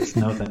 just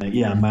know that.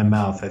 Yeah, my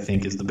mouth, I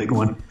think, is the big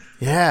one.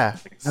 Yeah.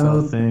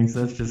 Oh, thanks.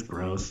 That's just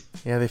gross.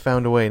 Yeah, they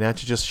found a way not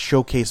to just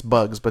showcase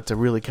bugs, but to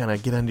really kind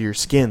of get under your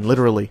skin,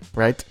 literally,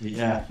 right?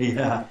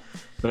 Yeah.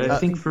 But I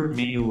think for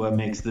me, what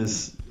makes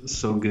this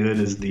so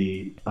good is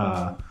the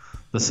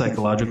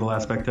psychological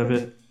aspect of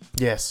it.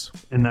 Yes.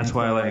 And that's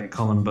why I like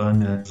Cullen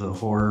Bunn as a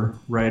horror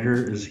writer.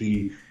 Is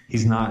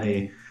he's not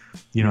a,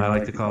 I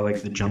like to call it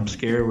like the jump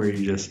scare where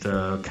you just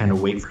kind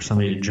of wait for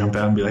somebody to jump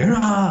out and be like,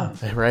 ah!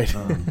 Right.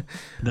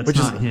 That's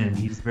not him.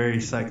 He's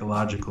very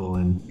psychological,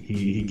 and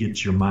he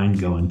gets your mind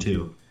going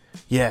too.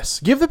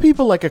 Yes. Give the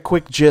people like a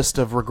quick gist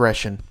of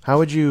Regression. How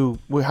would you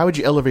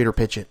elevator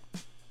pitch it?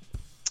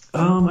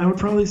 I would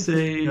probably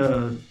say,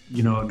 a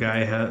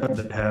guy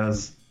that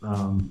has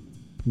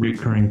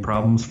recurring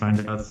problems,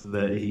 find out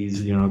that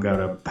he's, got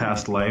a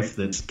past life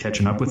that's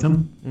catching up with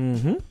him.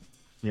 Mm-hmm.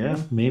 Yeah,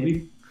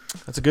 maybe.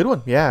 That's a good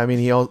one. Yeah, I mean,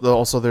 he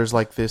also there's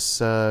like this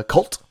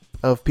cult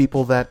of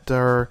people that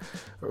are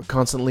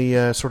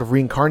constantly sort of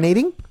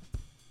reincarnating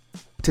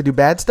to do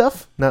bad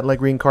stuff. Not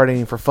like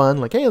reincarnating for fun,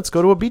 like, hey, let's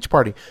go to a beach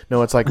party.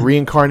 No, it's like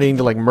reincarnating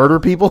to like murder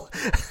people.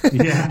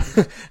 Yeah.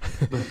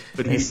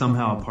 But he's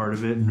somehow a part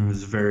of it and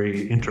was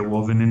very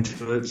interwoven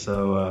into it.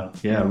 So,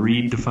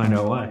 read to find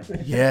out why.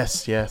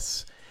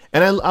 Yes.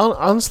 And I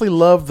honestly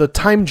love the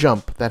time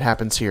jump that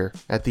happens here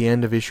at the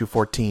end of issue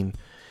 14.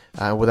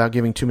 Without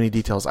giving too many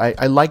details,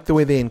 I like the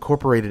way they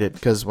incorporated it,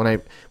 because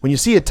when you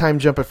see a time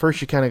jump at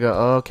first, you kind of go,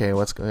 oh, okay,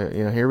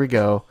 here we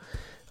go.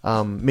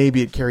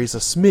 Maybe it carries a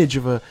smidge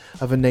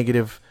of a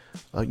negative,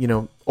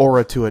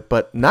 aura to it,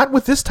 but not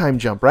with this time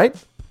jump, right?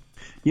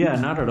 Yeah,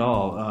 not at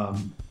all.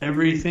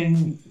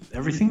 Everything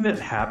that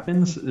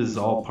happens is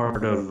all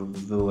part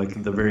of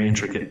the very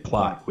intricate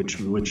plot,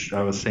 which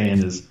I was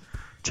saying is,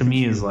 to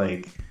me, is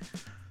like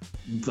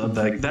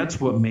that's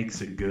what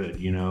makes it good,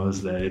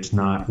 is that it's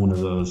not one of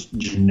those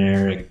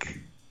generic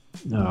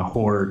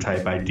horror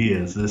type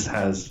ideas. This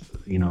has,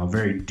 a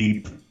very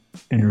deep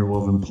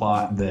interwoven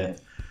plot that,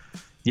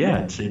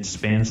 it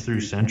spans through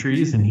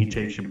centuries, and he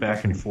takes you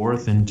back and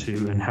forth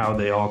into and how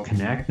they all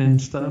connect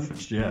and stuff.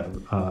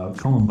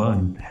 Cullen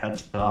Bunn,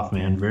 hats off,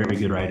 man. Very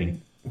good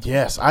writing.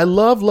 Yes, I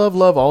love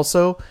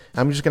also.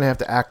 I'm just going to have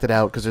to act it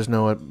out because there's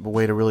no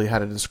way to really how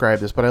to describe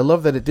this, but I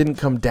love that it didn't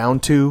come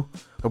down to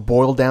or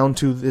boil down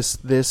to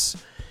this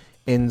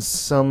in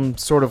some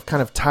sort of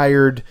kind of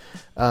tired,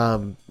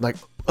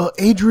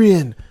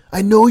 Adrian,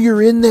 I know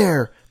you're in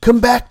there. Come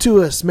back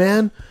to us,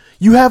 man.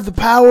 You have the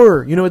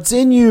power. It's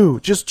in you.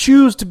 Just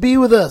choose to be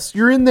with us.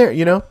 You're in there,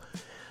 Yeah.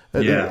 I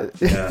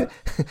don't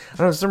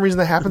know, for some reason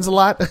that happens a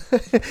lot.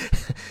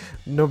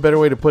 No better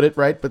way to put it,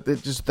 right? But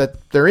it's just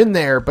that they're in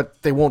there,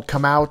 but they won't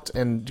come out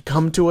and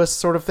come to us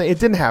sort of thing. It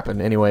didn't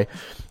happen anyway.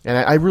 And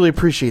I really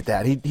appreciate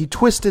that. He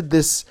twisted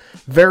this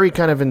very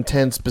kind of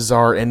intense,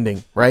 bizarre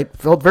ending, right?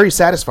 Felt very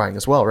satisfying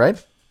as well,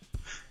 right?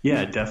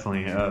 Yeah,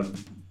 definitely.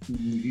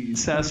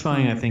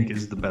 Satisfying, I think,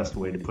 is the best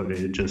way to put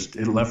it.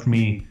 It left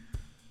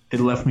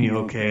me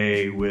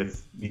okay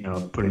with,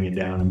 putting it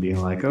down and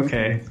being like,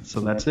 okay, so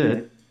that's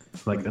it.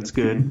 Like, that's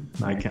good.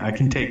 I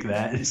can take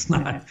that.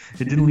 It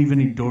didn't leave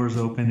any doors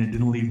open. It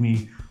didn't leave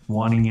me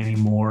wanting any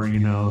more,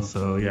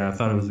 So, yeah, I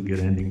thought it was a good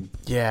ending.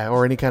 Yeah,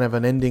 or any kind of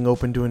an ending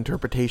open to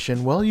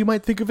interpretation. Well, you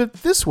might think of it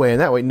this way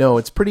and that way. No,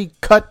 it's pretty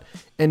cut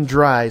and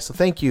dry. So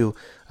thank you,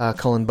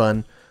 Cullen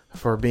Bunn,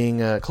 for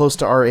being close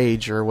to our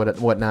age or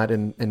whatnot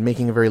and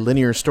making a very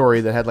linear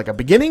story that had like a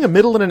beginning, a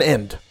middle, and an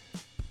end.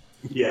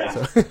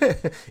 Yeah.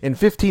 So, in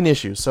 15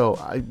 issues. So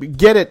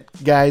get it,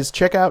 guys.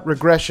 Check out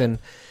Regression.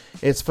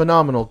 It's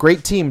phenomenal.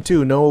 Great team,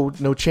 too. No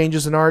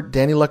changes in art.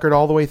 Danny Luckert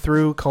all the way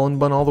through. Cullen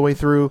Bunn all the way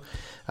through.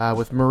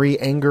 with Marie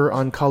Enger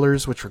on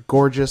colors, which are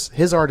gorgeous.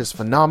 His art is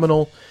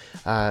phenomenal.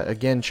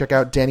 Again, check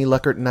out Danny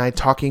Luckert and I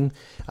talking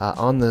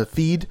on the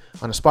feed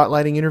on a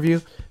spotlighting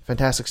interview.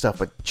 Fantastic stuff.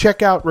 But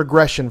check out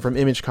Regression from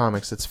Image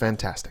Comics. It's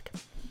fantastic.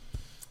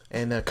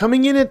 And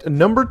coming in at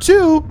number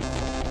 2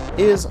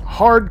 is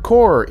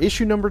Hardcore,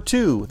 issue number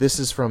 2. This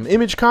is from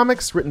Image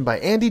Comics, written by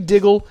Andy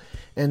Diggle,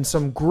 and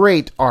some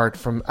great art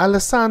from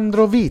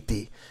Alessandro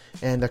Vitti,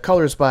 and the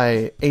colors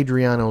by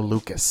Adriano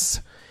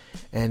Lucas.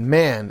 And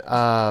man,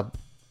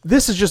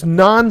 this is just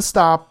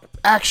non-stop,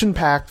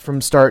 action-packed from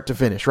start to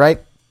finish,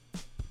 right?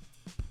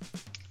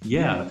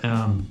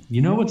 Yeah.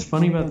 You know what's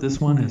funny about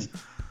this one is,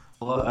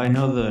 well, I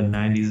know the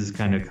 90s is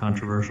kind of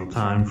controversial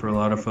time for a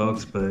lot of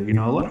folks, but a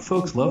lot of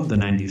folks love the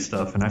 90s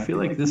stuff, and I feel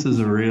like this is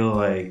a real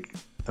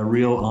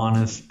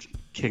honest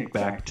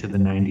kickback to the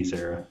 90s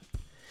era.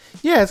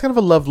 Yeah, it's kind of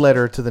a love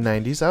letter to the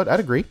 90s. I'd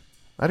agree.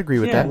 I'd agree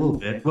with that. Yeah, a little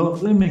bit.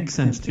 Well, it makes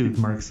sense too.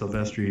 Mark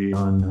Silvestri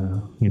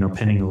on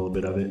penning a little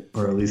bit of it,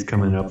 or at least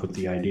coming up with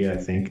the idea, I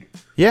think.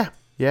 Yeah,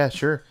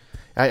 sure.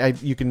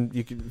 You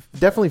can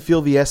definitely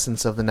feel the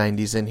essence of the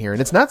 90s in here.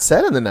 And it's not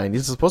set in the 90s.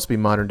 It's supposed to be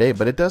modern day,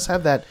 but it does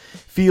have that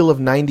feel of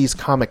 90s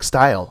comic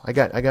style. I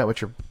got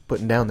what you're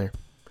putting down there.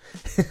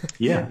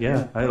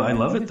 Yeah. I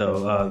love it,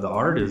 though. The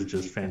art is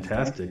just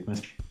fantastic.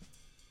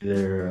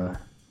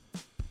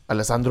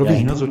 Alessandro Vitti. Vitti.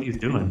 He knows what he's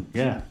doing.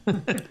 Yeah.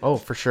 Oh,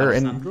 for sure.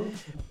 Alessandro? And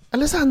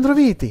Alessandro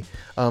Vitti.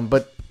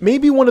 But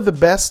maybe one of the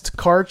best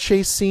car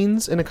chase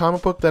scenes in a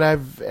comic book that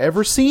I've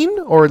ever seen,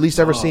 or at least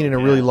ever seen in a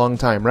really long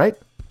time, right?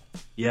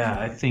 Yeah,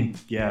 I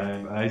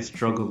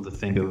struggled to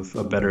think of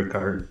a better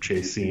car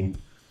chase scene.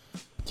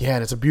 Yeah,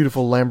 and it's a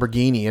beautiful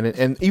Lamborghini,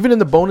 and even in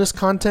the bonus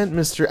content,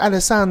 Mr.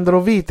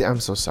 Alessandro Vitti, I'm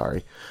so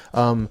sorry,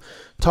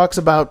 talks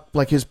about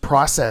like his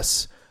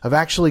process of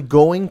actually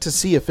going to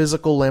see a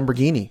physical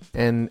Lamborghini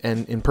and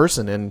in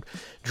person and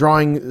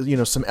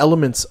drawing some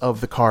elements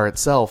of the car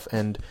itself,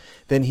 and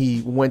then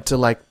he went to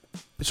like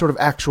sort of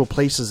actual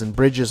places and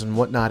bridges and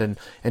whatnot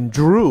and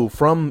drew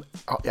from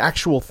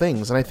actual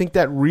things, and I think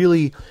that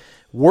really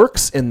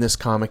works in this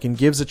comic and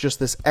gives it just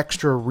this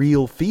extra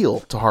real feel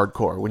to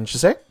Hardcore, wouldn't you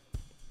say?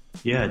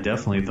 Yeah,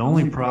 definitely. The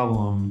only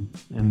problem,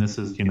 and this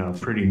is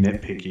pretty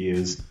nitpicky,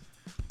 is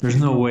there's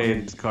no way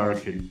this car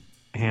could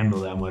handle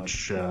that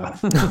much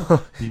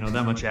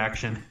that much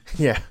action.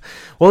 Yeah,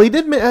 well, he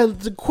did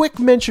a quick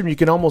mention you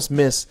can almost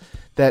miss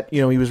that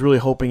he was really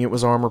hoping it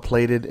was armor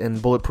plated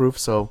and bulletproof,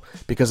 so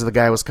because the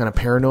guy was kind of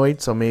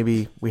paranoid, so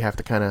maybe we have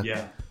to kind of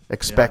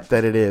expect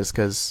that it is,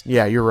 because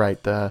you're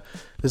right,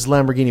 this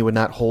Lamborghini would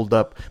not hold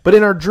up. But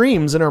in our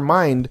dreams, in our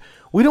mind,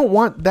 we don't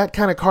want that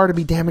kind of car to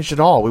be damaged at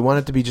all. We want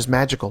it to be just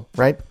magical,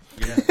 right?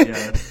 Yeah,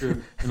 that's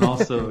true. And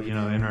also,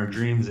 in our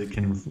dreams, it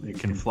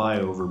can fly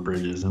over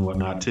bridges and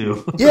whatnot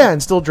too. Yeah,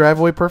 and still drive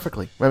away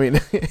perfectly. I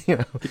mean, You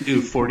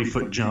do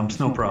 40-foot jumps,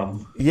 no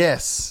problem.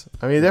 Yes,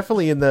 I mean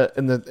definitely in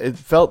the it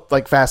felt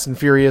like Fast and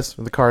Furious.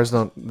 The cars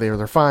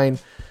they're fine.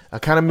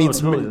 Kind of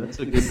meets. Totally. That's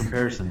a good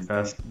comparison.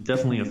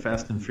 Definitely a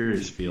Fast and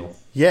Furious feel.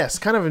 Yes,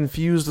 kind of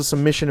infused with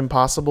some Mission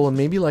Impossible and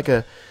maybe like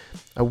a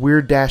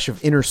weird dash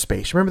of Inner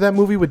Space. Remember that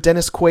movie with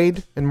Dennis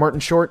Quaid and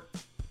Martin Short?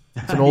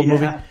 It's an old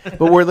movie,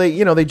 but where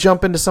they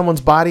jump into someone's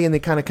body and they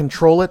kind of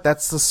control it.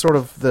 That's the sort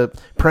of the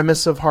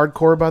premise of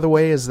Hardcore, by the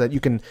way, is that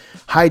you can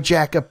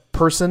hijack a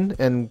person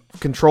and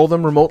control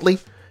them remotely.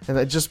 And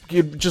that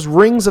just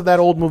rings of that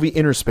old movie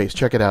Inner Space.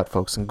 Check it out,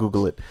 folks, and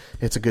Google it.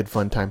 It's a good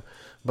fun time.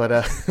 But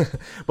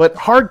but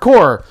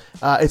Hardcore,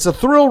 it's a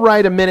thrill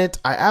ride a minute.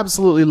 I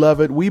absolutely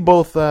love it. We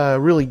both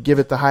really give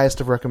it the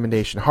highest of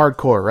recommendation.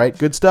 Hardcore, right?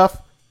 Good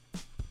stuff?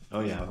 Oh,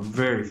 yeah.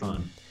 Very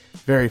fun.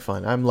 Very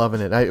fun. I'm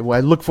loving it. I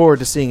look forward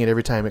to seeing it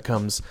every time it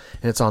comes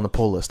and it's on the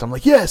pull list. I'm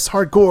like, yes,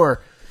 Hardcore.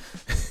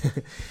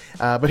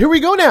 But here we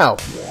go now.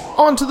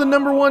 On to the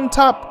number 1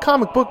 top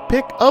comic book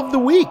pick of the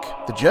week.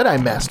 The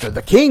Jedi Master,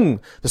 the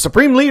King, the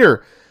Supreme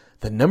Leader.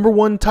 The number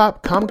 1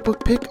 top comic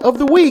book pick of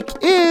the week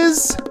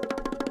is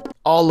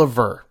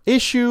Oliver,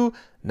 issue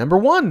number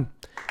 1.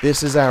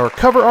 This is our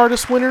cover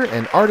artist winner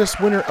and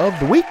artist winner of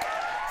the week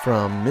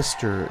from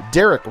Mr.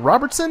 Derek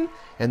Robertson.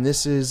 And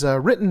this is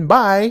written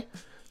by,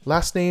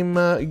 last name,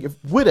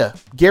 Whitta,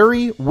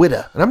 Gary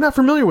Whitta. And I'm not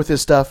familiar with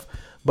his stuff,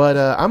 but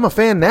I'm a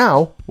fan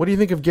now. What do you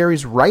think of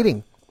Gary's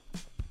writing?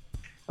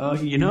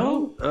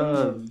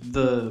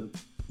 The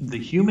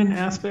human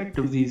aspect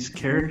of these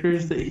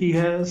characters that he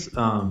has,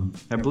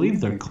 I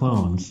believe they're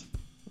clones.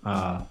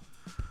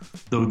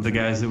 The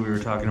guys that we were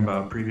talking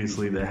about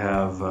previously that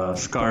have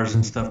scars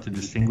and stuff to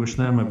distinguish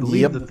them, I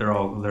believe that they're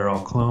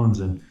all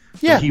clones, and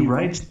he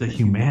writes the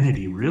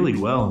humanity really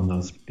well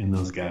in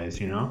those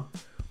guys,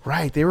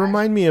 Right, they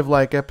remind me of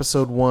like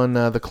episode 1,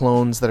 the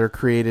clones that are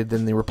created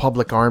in the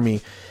Republic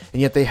Army,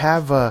 and yet they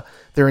have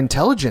they're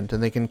intelligent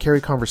and they can carry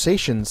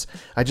conversations.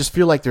 I just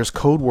feel like there's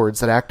code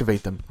words that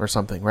activate them or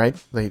something, right?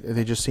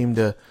 They just seem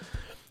to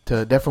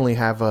definitely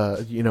have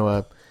a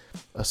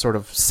sort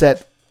of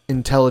set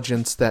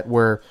intelligence that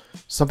where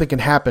something can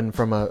happen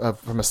from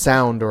a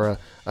sound or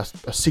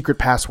a secret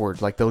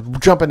password, like they'll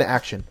jump into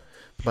action.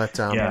 But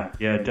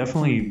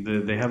definitely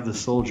they have the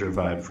soldier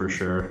vibe for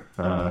sure.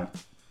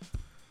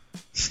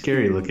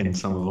 scary looking,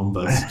 some of them,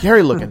 but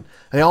Scary looking.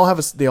 They all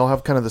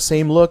have kind of the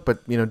same look,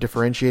 but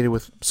differentiated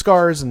with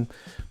scars and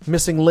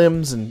missing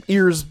limbs and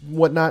ears,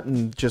 whatnot,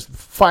 and just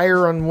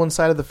fire on one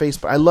side of the face.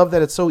 But I love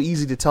that it's so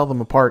easy to tell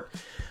them apart.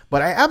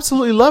 But I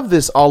absolutely love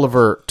this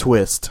Oliver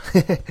twist.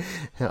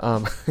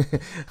 I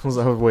was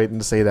waiting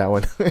to say that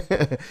one.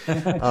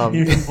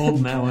 You're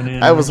holding that one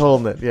in. I was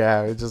holding it.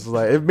 Yeah,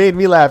 it made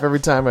me laugh every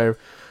time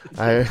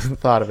I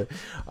thought of it.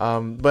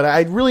 But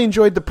I really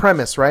enjoyed the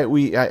premise. Right?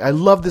 I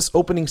love this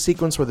opening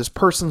sequence where this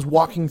person's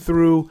walking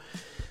through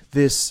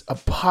this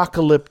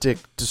apocalyptic,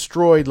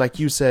 destroyed, like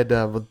you said,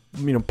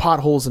 with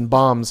potholes and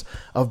bombs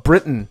of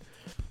Britain.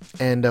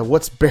 And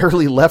what's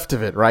barely left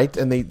of it, right?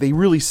 And they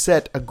really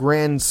set a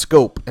grand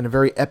scope and a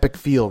very epic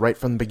feel right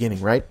from the beginning,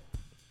 right?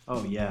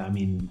 Oh, yeah. I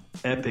mean,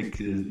 epic,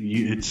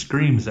 it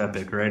screams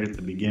epic right at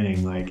the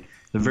beginning. Like,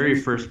 the very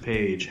first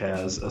page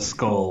has a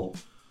skull,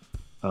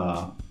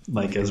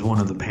 like, as one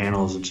of the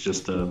panels. It's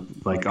just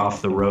like,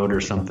 off the road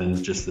or something.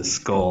 It's just this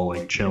skull,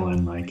 like,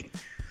 chilling. Like,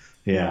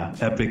 yeah,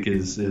 epic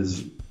is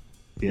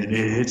it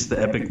hits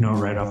the epic note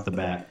right off the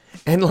bat.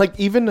 And like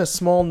even a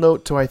small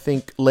note to, I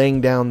think,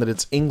 laying down that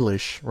it's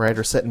English, right,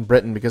 or set in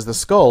Britain, because the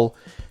skull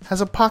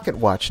has a pocket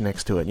watch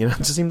next to it. It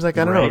just seems like,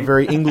 I don't know, a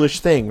very English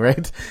thing,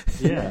 right?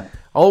 Yeah.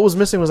 All it was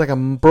missing was like a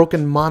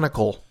broken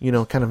monocle,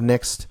 kind of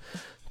next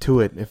to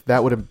it. If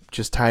that would have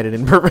just tied it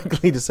in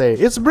perfectly to say,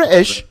 it's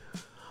British.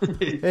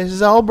 This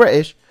is all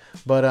British.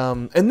 But,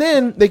 and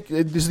then this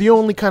is the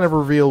only kind of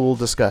reveal we'll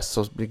discuss.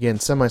 So again,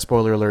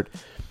 semi-spoiler alert.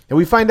 And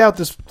we find out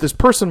this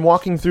person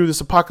walking through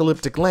this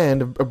apocalyptic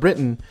land of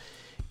Britain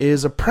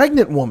is a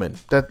pregnant woman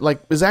that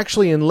is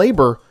actually in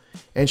labor,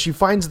 and she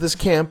finds this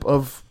camp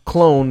of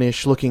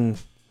clone-ish looking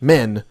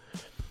men,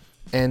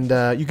 and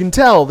you can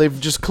tell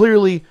they've just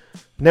clearly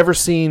never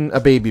seen a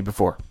baby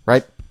before,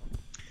 right?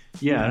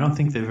 Yeah, I don't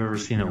think they've ever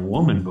seen a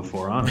woman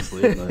before,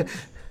 honestly. But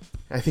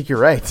I think you're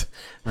right.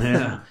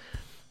 Yeah.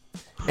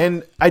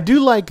 And I do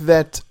like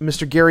that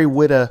Mr. Gary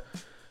Whitta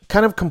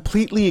kind of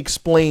completely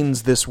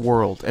explains this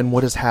world and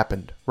what has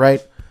happened,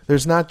 right?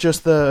 There's not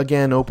just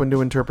again, open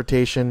to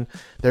interpretation.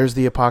 There's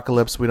the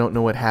apocalypse. We don't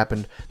know what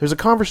happened. There's a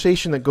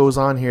conversation that goes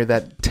on here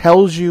that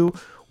tells you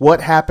what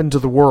happened to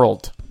the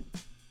world.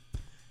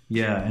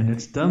 Yeah, and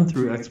it's done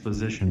through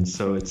exposition,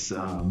 so it's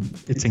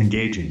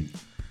engaging.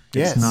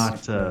 Yes.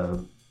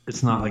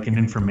 It's not like an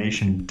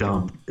information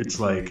dump. It's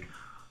like,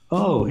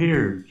 oh,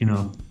 here,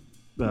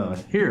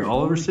 here,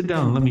 Oliver, sit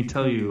down and let me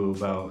tell you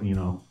about,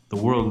 the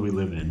world we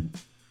live in.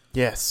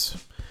 Yes.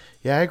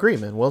 Yeah, I agree,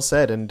 man. Well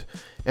said.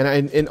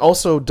 And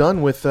also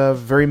done with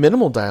very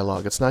minimal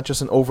dialogue. It's not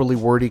just an overly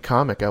wordy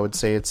comic. I would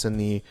say it's in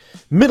the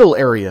middle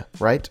area,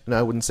 right? And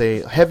I wouldn't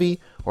say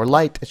heavy or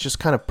light. It's just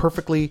kind of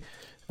perfectly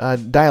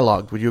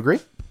dialogued. Would you agree?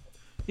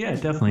 Yeah,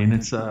 definitely. And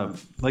it's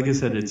like I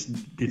said,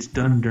 it's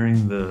done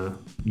during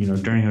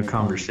during a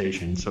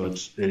conversation, so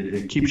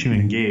it keeps you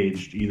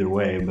engaged either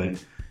way.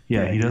 But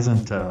yeah, he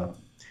doesn't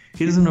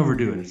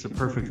overdo it. It's a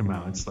perfect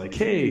amount. It's like,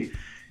 hey,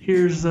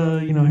 here's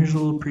here's a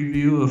little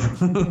preview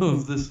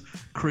of this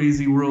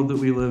crazy world that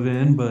we live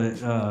in, but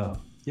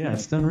yeah,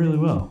 it's done really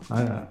well.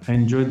 I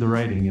enjoyed the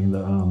writing and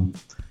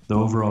the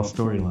overall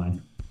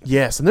storyline.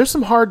 Yes, and there's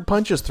some hard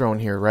punches thrown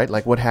here, right?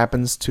 Like what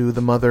happens to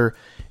the mother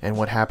and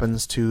what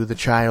happens to the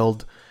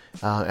child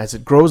as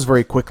it grows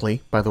very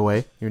quickly, by the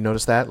way. You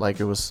notice that? Like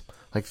it was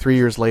like 3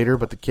 years later,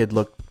 but the kid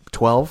looked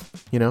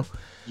 12,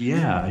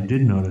 Yeah, I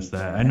did notice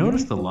that. I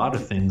noticed a lot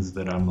of things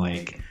that I'm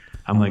like,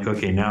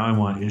 okay, now I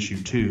want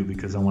issue 2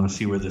 because I want to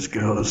see where this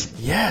goes.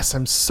 Yes,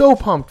 I'm so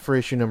pumped for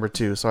issue number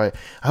 2. So I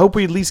hope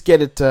we at least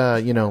get it,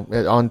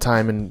 on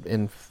time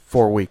in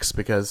 4 weeks,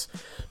 because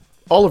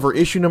Oliver,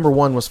 issue number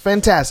 1 was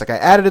fantastic. I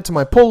added it to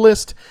my pull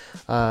list.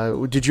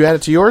 Did you add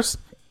it to yours?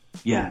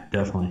 Yeah,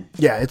 definitely.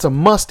 Yeah, it's a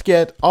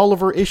must-get.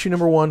 Oliver, issue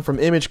number 1 from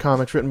Image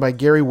Comics, written by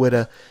Gary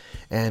Whitta,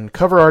 and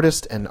cover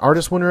artist and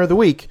artist winner of the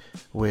week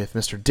with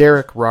Mr.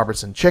 Derek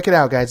Robertson. Check it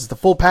out, guys. It's the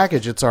full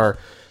package. It's our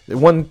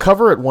one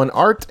cover, it won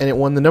art, and it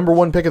won the number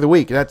 1 pick of the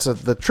week. That's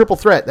the triple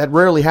threat. That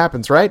rarely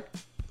happens, right?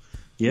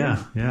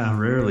 Yeah,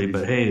 rarely,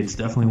 but hey, it's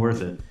definitely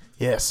worth it.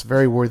 Yes,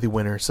 very worthy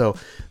winner. So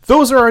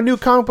those are our new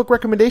comic book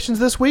recommendations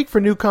this week for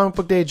New Comic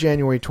Book Day,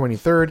 January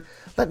 23rd.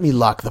 Let me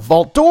lock the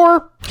vault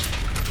door.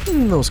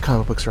 Those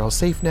comic books are all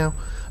safe now.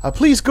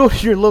 Please go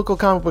to your local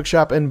comic book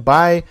shop and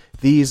buy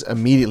these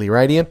immediately,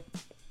 right, Ian?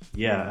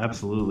 Yeah,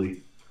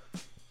 absolutely.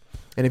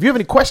 And if you have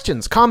any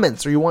questions,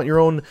 comments, or you want your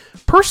own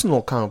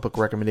personal comic book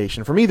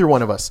recommendation from either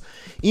one of us,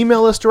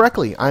 email us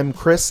directly. I'm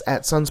Chris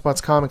at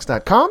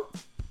sunspotscomics.com.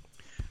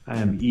 I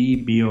am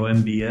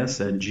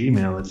EBOMBS at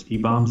Gmail. It's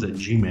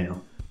ebombs@gmail.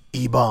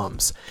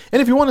 E-bombs.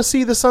 And if you want to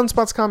see the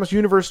Sunspots Comics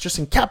universe just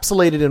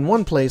encapsulated in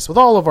one place with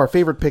all of our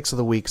favorite picks of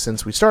the week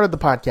since we started the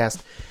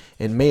podcast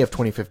in May of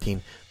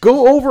 2015,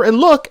 go over and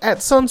look at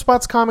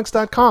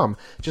sunspotscomics.com.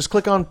 Just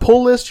click on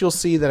pull list. You'll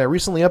see that I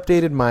recently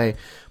updated my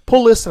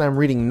pull list and I'm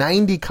reading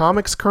 90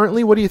 comics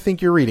currently. What do you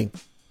think you're reading?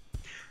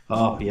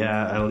 Oh,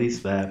 yeah, at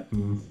least that.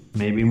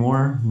 Maybe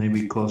more,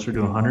 maybe closer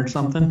to 100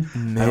 something.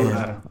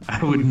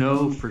 I would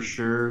know for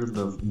sure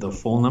the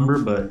full number,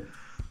 but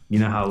you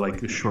know how like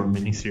the short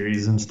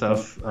miniseries and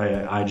stuff,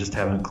 I just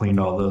haven't cleaned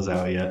all those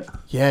out yet.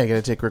 Yeah, you got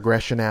to take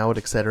regression out,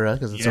 etc.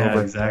 because it's Yeah,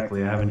 over.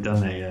 exactly. I haven't done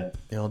that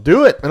yet.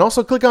 Do it. And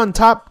also click on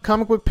top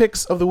comic book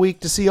picks of the week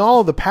to see all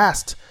of the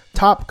past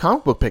top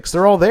comic book picks.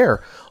 They're all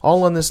there,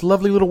 all on this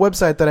lovely little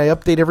website that I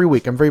update every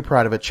week. I'm very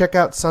proud of it. Check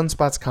out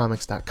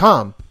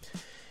sunspotscomics.com.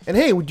 And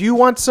hey, do you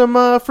want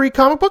some free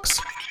comic books?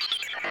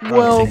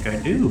 I think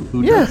I do.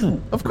 Who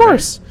doesn't? Of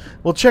course.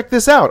 Well, check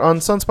this out. On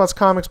Sunspots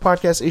Comics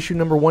Podcast issue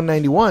number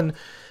 191,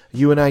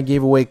 you and I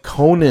gave away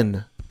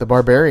Conan the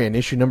Barbarian,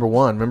 issue number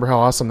 1. Remember how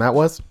awesome that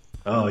was?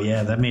 Oh,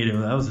 yeah, that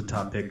was a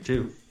top pick,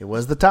 too. It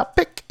was the top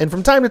pick. And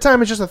from time to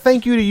time, it's just a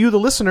thank you to you, the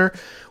listener.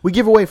 We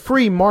give away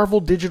free Marvel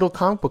digital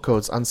comic book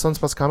codes on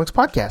Sunspots Comics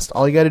Podcast.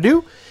 All you got to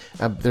do,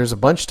 there's a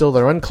bunch still that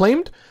are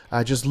unclaimed.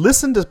 Just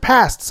listen to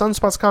past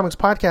Sunspots Comics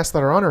podcasts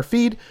that are on our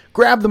feed.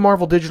 Grab the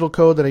Marvel digital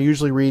code that I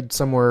usually read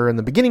somewhere in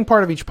the beginning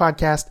part of each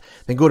podcast.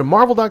 Then go to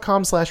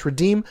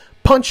marvel.com/redeem,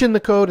 punch in the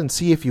code, and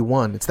see if you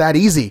won. It's that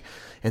easy.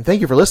 And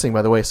thank you for listening,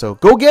 by the way. So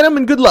go get them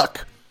and good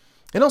luck.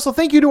 And also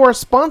thank you to our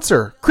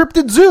sponsor,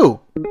 Cryptid Zoo.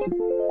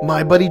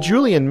 My buddy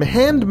Julian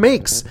hand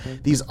makes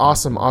these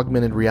awesome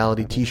augmented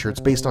reality t-shirts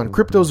based on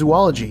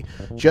cryptozoology.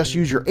 Just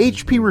use your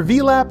HP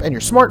Reveal app and your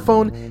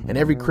smartphone, and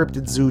every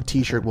Cryptid Zoo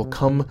t-shirt will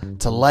come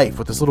to life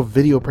with this little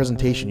video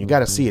presentation. You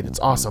gotta see it, it's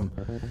awesome.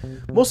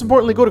 Most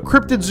importantly, go to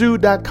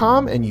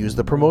cryptidzoo.com and use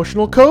the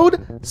promotional code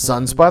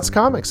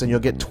SunspotsComics, and you'll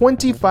get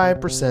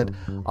 25%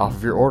 off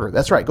of your order.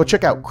 That's right, go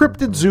check out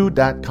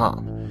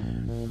cryptidzoo.com.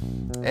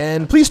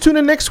 And please tune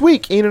in next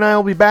week. Ian and I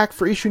will be back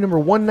for issue number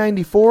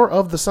 194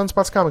 of the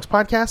Sunspots Comics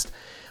Podcast,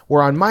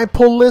 where on my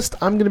pull list,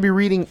 I'm going to be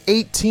reading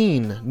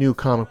 18 new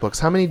comic books.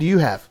 How many do you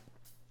have?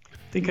 I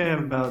think I have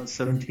about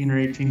 17 or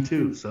 18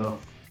 too, so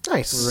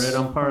Nice. we're right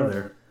on par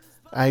there.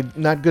 I'm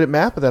not good at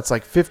math, but that's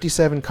like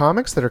 57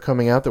 comics that are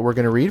coming out that we're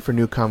going to read for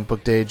New Comic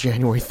Book Day,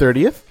 January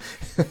 30th.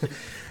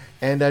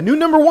 And new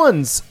number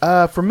ones.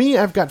 For me,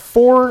 I've got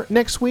 4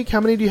 next week. How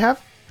many do you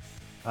have?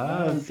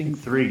 I think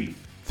 3.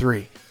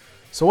 3.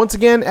 So once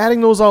again, adding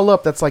those all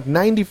up, that's like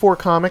 94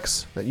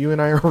 comics that you and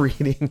I are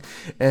reading.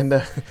 And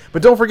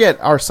but don't forget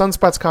our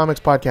Sunspots Comics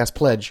Podcast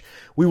pledge.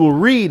 We will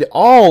read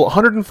all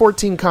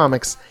 114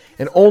 comics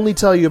and only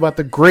tell you about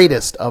the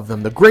greatest of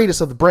them, the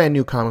greatest of the brand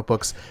new comic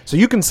books, so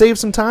you can save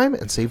some time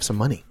and save some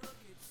money.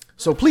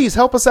 So please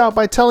help us out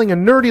by telling a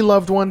nerdy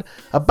loved one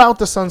about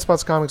the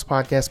Sunspots Comics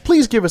Podcast.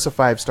 Please give us a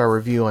 5-star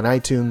review on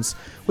iTunes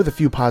with a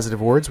few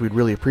positive words. We'd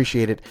really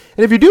appreciate it.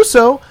 And if you do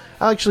so,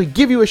 I'll actually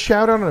give you a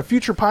shout out on a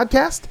future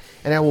podcast,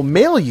 and I will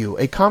mail you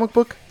a comic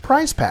book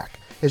prize pack.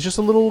 It's just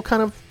a little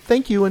kind of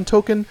thank you and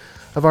token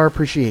of our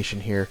appreciation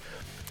here.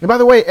 And by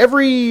the way,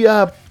 every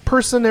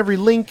person, every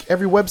link,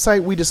 every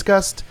website we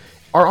discussed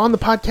are on the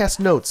podcast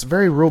notes.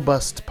 Very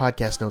robust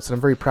podcast notes that I'm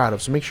very proud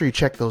of. So make sure you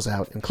check those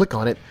out and click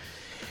on it.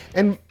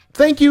 And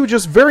thank you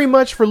just very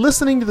much for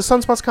listening to the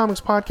Sunspots Comics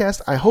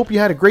Podcast. I hope you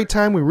had a great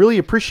time. We really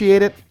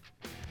appreciate it.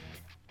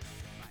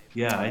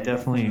 Yeah,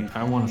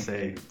 I want to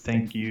say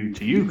thank you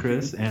to you,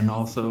 Chris, and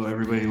also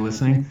everybody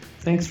listening.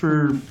 Thanks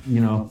for,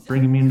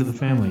 bringing me into the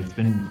family. It's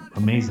been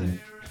amazing.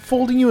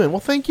 Folding you in. Well,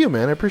 thank you,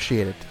 man. I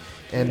appreciate it.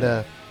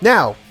 And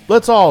now,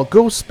 let's all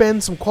go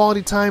spend some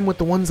quality time with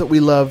the ones that we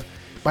love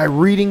by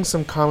reading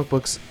some comic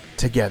books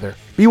together.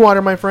 Be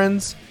water, my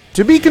friends.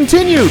 To be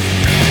continued.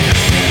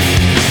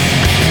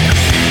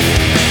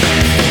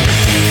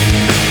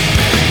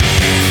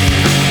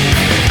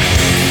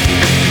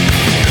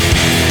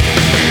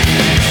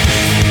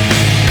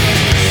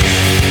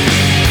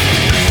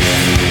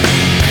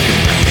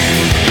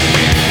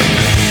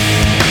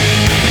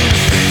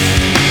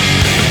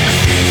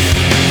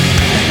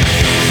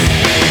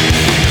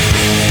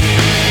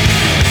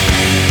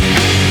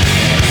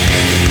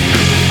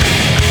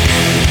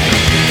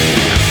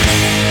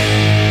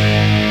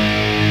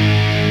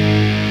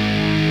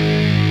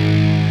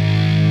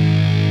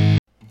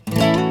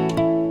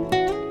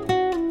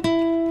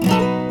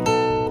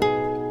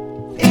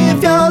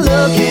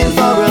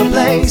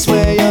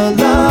 Where your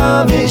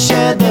love is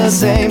shared the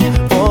same,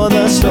 for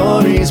the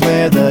stories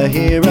where the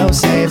hero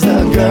saves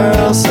the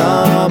girl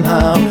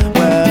somehow,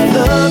 where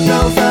look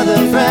no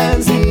further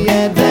friends, the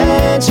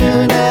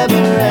adventure never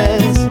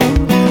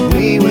ends.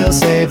 We will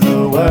save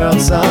the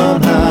world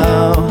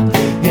somehow.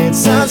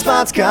 It's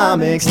Sunspots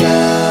Comics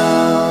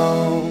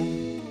now.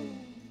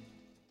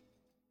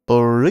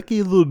 A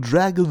Ricky the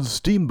Dragon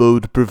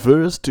Steamboat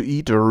prefers to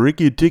eat a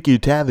Ricky Ticky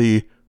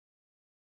Tavi.